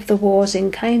experienced any of the wars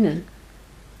in Canaan.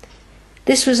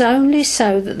 This was only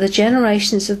so that the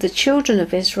generations of the children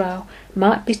of Israel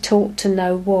might be taught to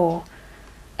know war,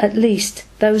 at least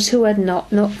those who had not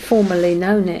formerly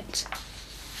known it.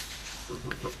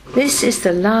 This is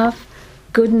the love,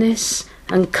 goodness,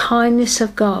 and kindness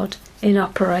of God in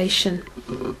operation.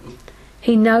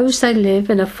 He knows they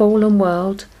live in a fallen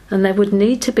world and they would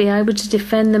need to be able to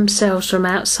defend themselves from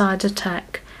outside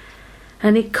attack.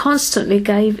 And he constantly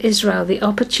gave Israel the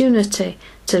opportunity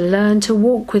to learn to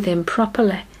walk with him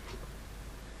properly.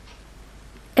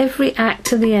 Every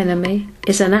act of the enemy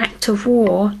is an act of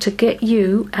war to get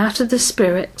you out of the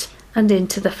spirit and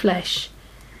into the flesh,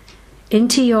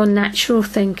 into your natural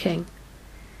thinking.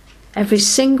 Every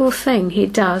single thing he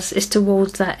does is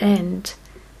towards that end,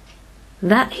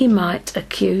 that he might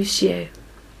accuse you.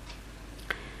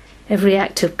 Every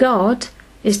act of God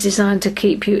is designed to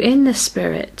keep you in the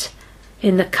spirit,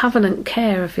 in the covenant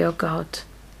care of your God.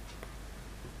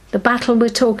 The battle we're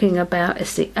talking about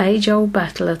is the age-old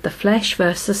battle of the flesh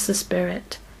versus the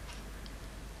spirit.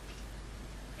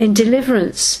 In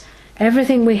deliverance,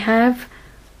 everything we have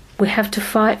to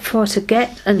fight for, to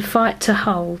get and fight to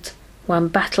hold. One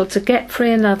battle to get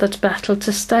free, another battle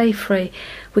to stay free.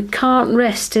 We can't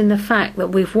rest in the fact that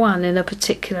we've won in a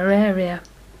particular area.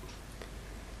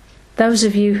 Those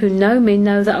of you who know me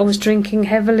know that I was drinking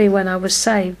heavily when I was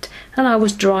saved, and I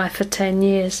was dry for 10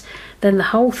 years. Then the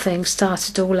whole thing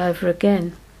started all over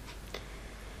again.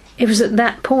 It was at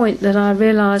that point that I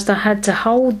realised I had to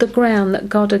hold the ground that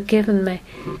God had given me,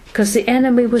 because the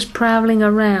enemy was prowling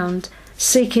around,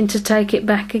 seeking to take it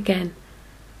back again.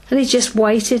 And he just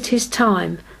waited his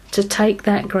time to take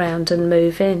that ground and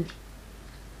move in.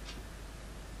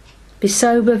 Be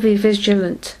sober, be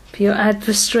vigilant, for your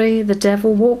adversary, the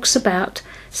devil, walks about,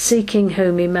 seeking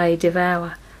whom he may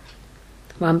devour.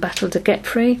 One battle to get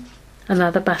free,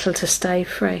 another battle to stay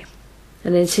free.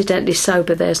 And incidentally,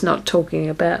 sober there's not talking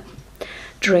about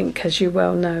drink, as you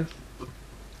well know.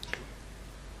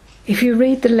 If you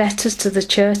read the letters to the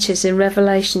churches in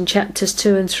Revelation chapters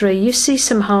 2 and 3, you see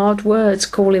some hard words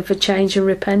calling for change and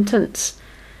repentance.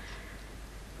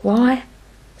 Why?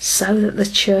 So that the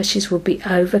churches will be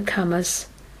overcomers.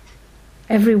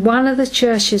 Every one of the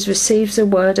churches receives a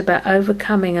word about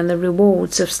overcoming and the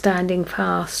rewards of standing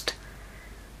fast.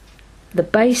 The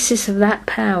basis of that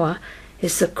power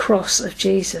is the cross of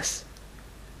Jesus.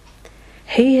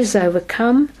 He has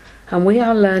overcome, and we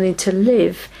are learning to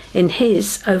live in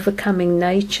his overcoming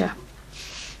nature.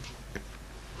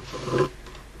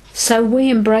 So we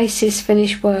embrace his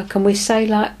finished work, and we say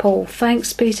like Paul,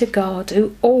 "Thanks be to God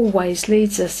who always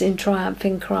leads us in triumph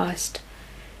in Christ."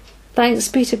 Thanks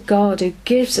be to God who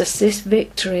gives us this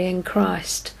victory in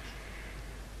Christ.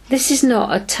 This is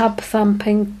not a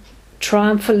tub-thumping,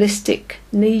 triumphalistic,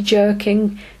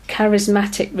 knee-jerking,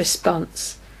 charismatic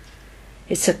response.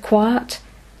 It's a quiet,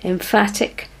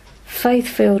 emphatic,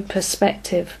 faith-filled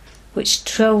perspective which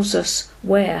tells us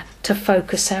where to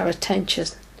focus our attention.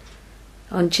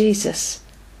 On Jesus,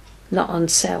 not on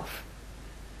self.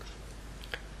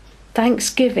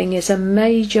 Thanksgiving is a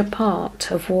major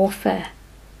part of warfare.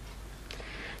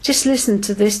 Just listen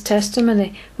to this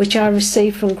testimony, which I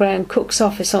received from Graham Cooke's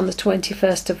office on the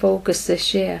 21st of August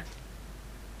this year.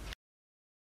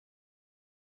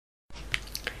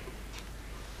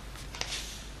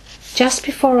 Just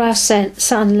before our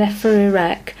son left for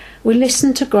Iraq, we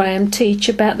listened to Graham teach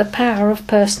about the power of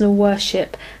personal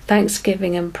worship,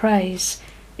 thanksgiving and praise.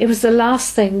 It was the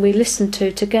last thing we listened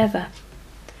to together.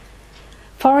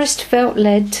 Forrest felt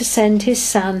led to send his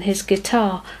son his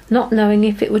guitar, not knowing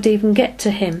if it would even get to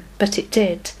him, but it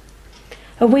did.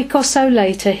 A week or so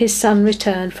later, his son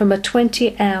returned from a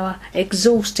 20-hour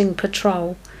exhausting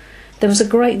patrol. There was a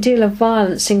great deal of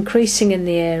violence increasing in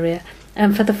the area,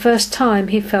 and for the first time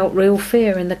he felt real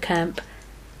fear in the camp.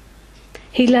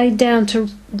 He laid down to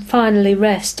finally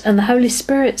rest, and the Holy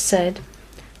Spirit said,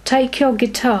 "Take your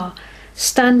guitar,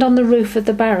 stand on the roof of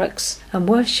the barracks and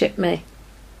worship me."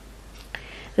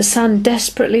 The son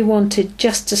desperately wanted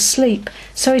just to sleep,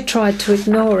 so he tried to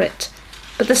ignore it,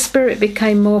 but the Spirit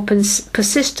became more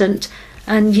persistent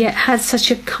and yet had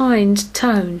such a kind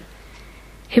tone.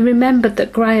 He remembered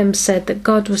that Graham said that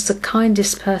God was the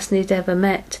kindest person he'd ever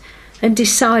met, and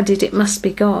decided it must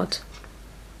be God.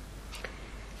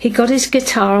 He got his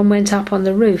guitar and went up on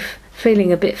the roof,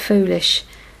 feeling a bit foolish,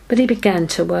 but he began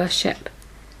to worship.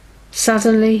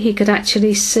 Suddenly he could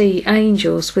actually see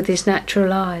angels with his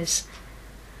natural eyes.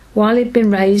 While he'd been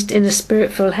raised in a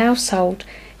spirit-filled household,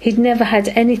 he'd never had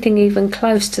anything even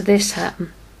close to this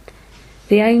happen.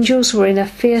 The angels were in a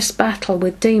fierce battle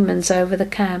with demons over the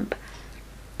camp.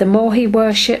 The more he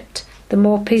worshipped, the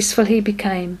more peaceful he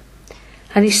became.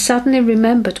 And he suddenly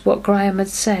remembered what Graham had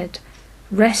said: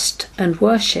 rest and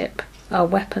worship are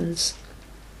weapons.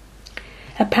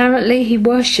 Apparently he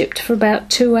worshipped for about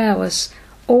 2 hours,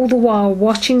 all the while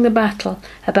watching the battle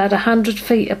about 100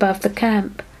 feet above the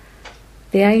camp.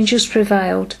 The angels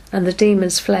prevailed and the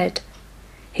demons fled.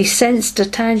 He sensed a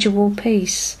tangible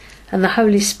peace, and the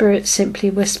Holy Spirit simply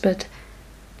whispered,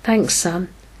 "Thanks, son.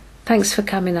 Thanks for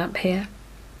coming up here."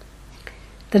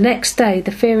 The next day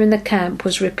the fear in the camp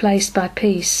was replaced by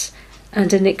peace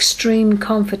and an extreme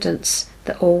confidence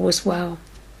that all was well.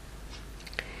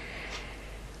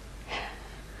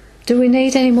 Do we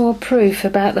need any more proof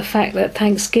about the fact that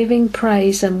thanksgiving,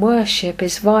 praise and worship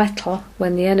is vital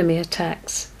when the enemy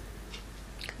attacks?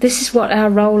 This is what our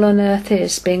role on earth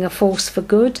is, being a force for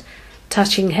good,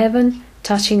 touching heaven,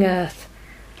 touching earth,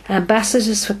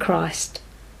 ambassadors for Christ.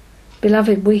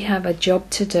 Beloved, we have a job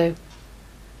to do.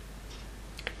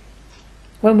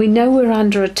 When we know we're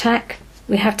under attack,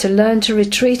 we have to learn to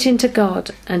retreat into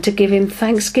God and to give Him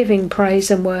thanksgiving,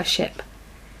 praise and worship.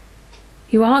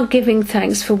 You aren't giving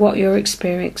thanks for what you're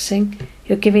experiencing.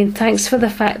 You're giving thanks for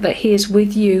the fact that He is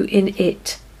with you in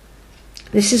it.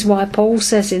 This is why Paul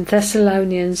says in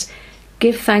Thessalonians,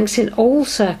 "Give thanks in all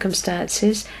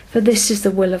circumstances, for this is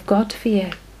the will of God for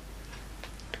you."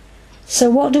 So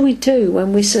what do we do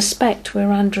when we suspect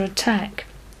we're under attack?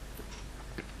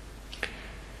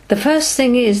 The first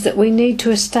thing is that we need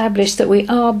to establish that we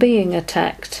are being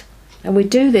attacked, and we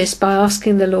do this by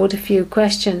asking the Lord a few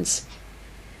questions.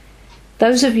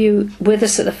 Those of you with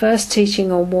us at the first teaching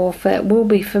on warfare will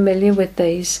be familiar with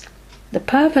these. The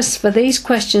purpose for these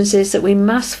questions is that we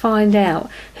must find out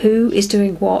who is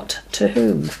doing what to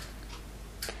whom.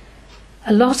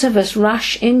 A lot of us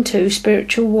rush into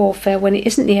spiritual warfare when it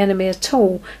isn't the enemy at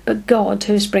all, but God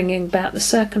who's bringing about the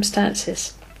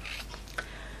circumstances.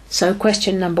 So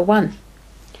question number 1.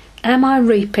 Am I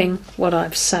reaping what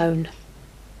I've sown?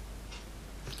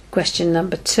 Question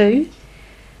number 2.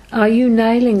 Are you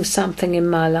nailing something in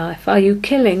my life? Are you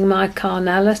killing my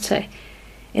carnality?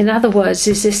 In other words,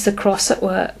 is this the cross at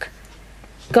work?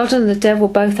 God and the devil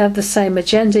both have the same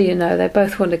agenda, you know. They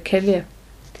both want to kill you.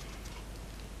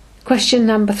 Question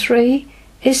number 3.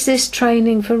 Is this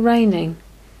training for reigning?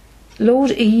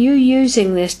 Lord, are you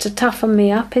using this to toughen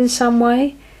me up in some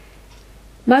way?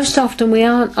 Most often we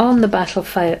aren't on the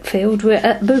battlefield. We're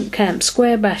at boot camp,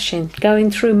 square bashing, going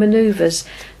through manoeuvres,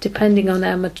 depending on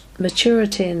our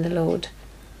maturity in the Lord.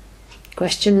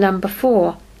 Question number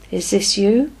 4. Is this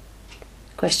you?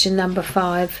 Question number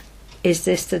 5. Is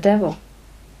this the devil?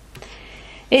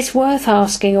 It's worth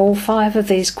asking all 5 of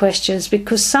these questions,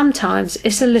 because sometimes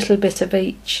it's a little bit of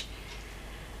each.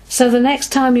 So the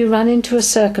next time you run into a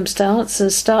circumstance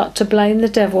and start to blame the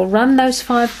devil, run those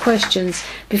 5 questions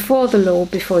before the Lord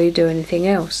before you do anything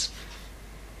else.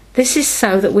 This is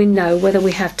so that we know whether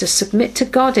we have to submit to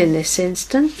God in this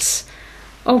instance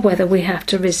or whether we have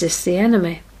to resist the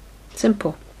enemy.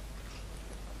 Simple.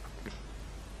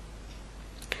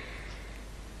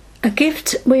 A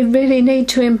gift we really need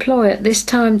to employ at this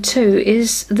time too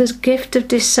is the gift of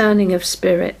discerning of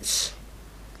spirits.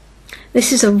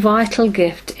 This is a vital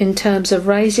gift in terms of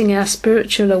raising our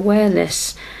spiritual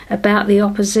awareness about the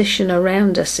opposition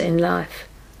around us in life.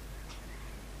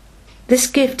 This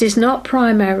gift is not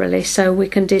primarily so we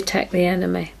can detect the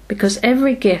enemy, because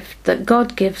every gift that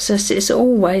God gives us is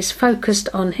always focused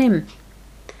on Him.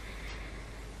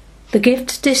 The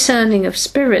gift discerning of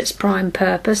spirit's prime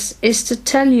purpose is to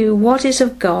tell you what is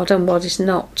of God and what is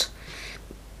not,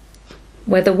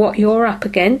 whether what you're up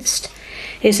against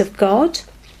is of God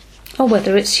or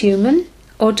whether it's human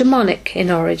or demonic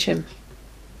in origin.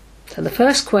 So the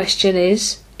first question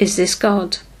is this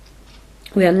God?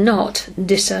 We are not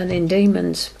discerning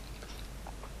demons.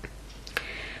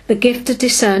 The gift of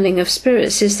discerning of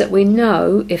spirits is that we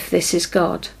know if this is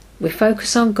God. We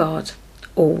focus on God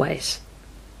always.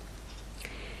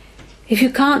 If you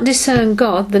can't discern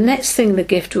God, the next thing the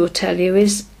gift will tell you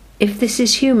is if this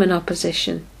is human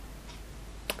opposition.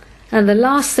 And the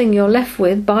last thing you're left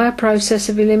with by a process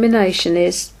of elimination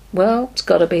is, well, it's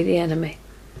got to be the enemy.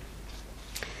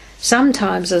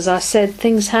 Sometimes, as I said,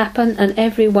 things happen and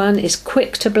everyone is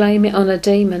quick to blame it on a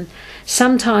demon.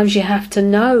 Sometimes you have to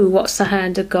know what's the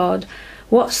hand of God,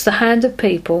 what's the hand of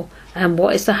people, and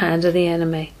what is the hand of the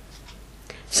enemy.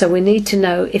 So we need to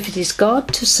know if it is God,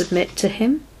 to submit to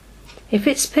Him, if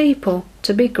it's people,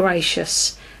 to be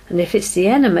gracious, and if it's the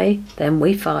enemy, then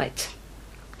we fight.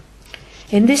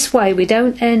 In this way, we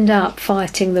don't end up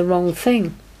fighting the wrong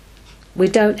thing. We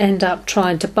don't end up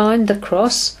trying to bind the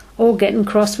cross or getting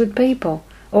cross with people,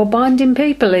 or binding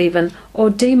people even, or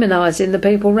demonising the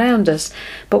people round us.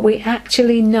 But we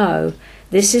actually know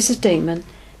this is a demon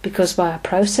because by a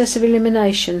process of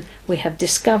elimination we have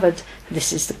discovered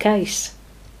this is the case.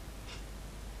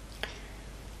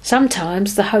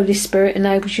 Sometimes the Holy Spirit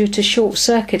enables you to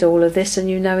short-circuit all of this and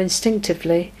you know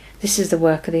instinctively this is the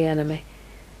work of the enemy.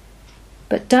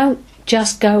 But don't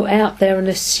just go out there and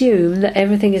assume that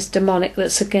everything is demonic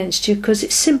that's against you, because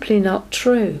it's simply not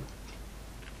true.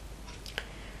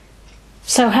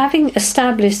 So having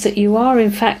established that you are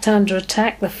in fact under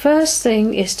attack, the first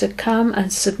thing is to come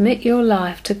and submit your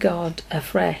life to God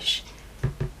afresh.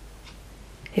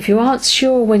 If you aren't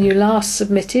sure when you last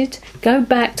submitted, go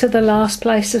back to the last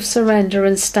place of surrender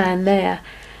and stand there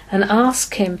and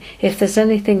ask Him if there's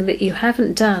anything that you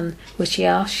haven't done which He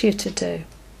asks you to do.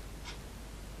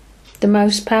 The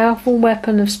most powerful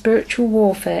weapon of spiritual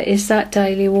warfare is that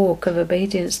daily walk of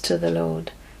obedience to the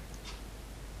Lord.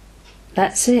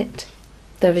 That's it.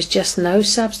 There is just no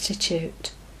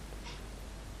substitute.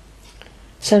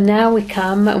 So now we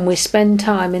come and we spend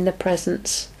time in the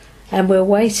presence, and we're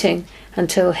waiting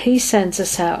until He sends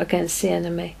us out against the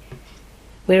enemy.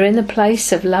 We're in a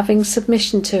place of loving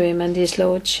submission to Him and His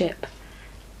lordship.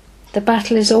 The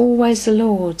battle is always the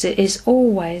Lord's. It is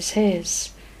always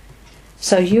His.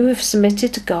 So you have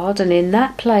submitted to God, and in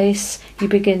that place you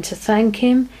begin to thank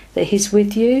Him that He's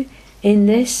with you in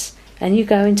this, and you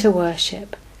go into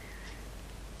worship.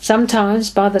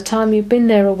 Sometimes by the time you've been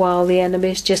there a while, the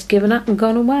enemy's just given up and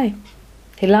gone away.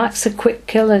 He likes a quick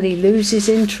kill and he loses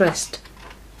interest.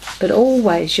 But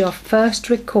always your first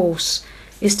recourse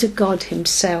is to God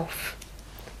Himself.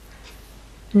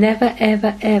 Never,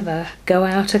 ever, ever go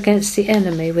out against the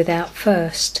enemy without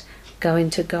first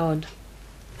going to God.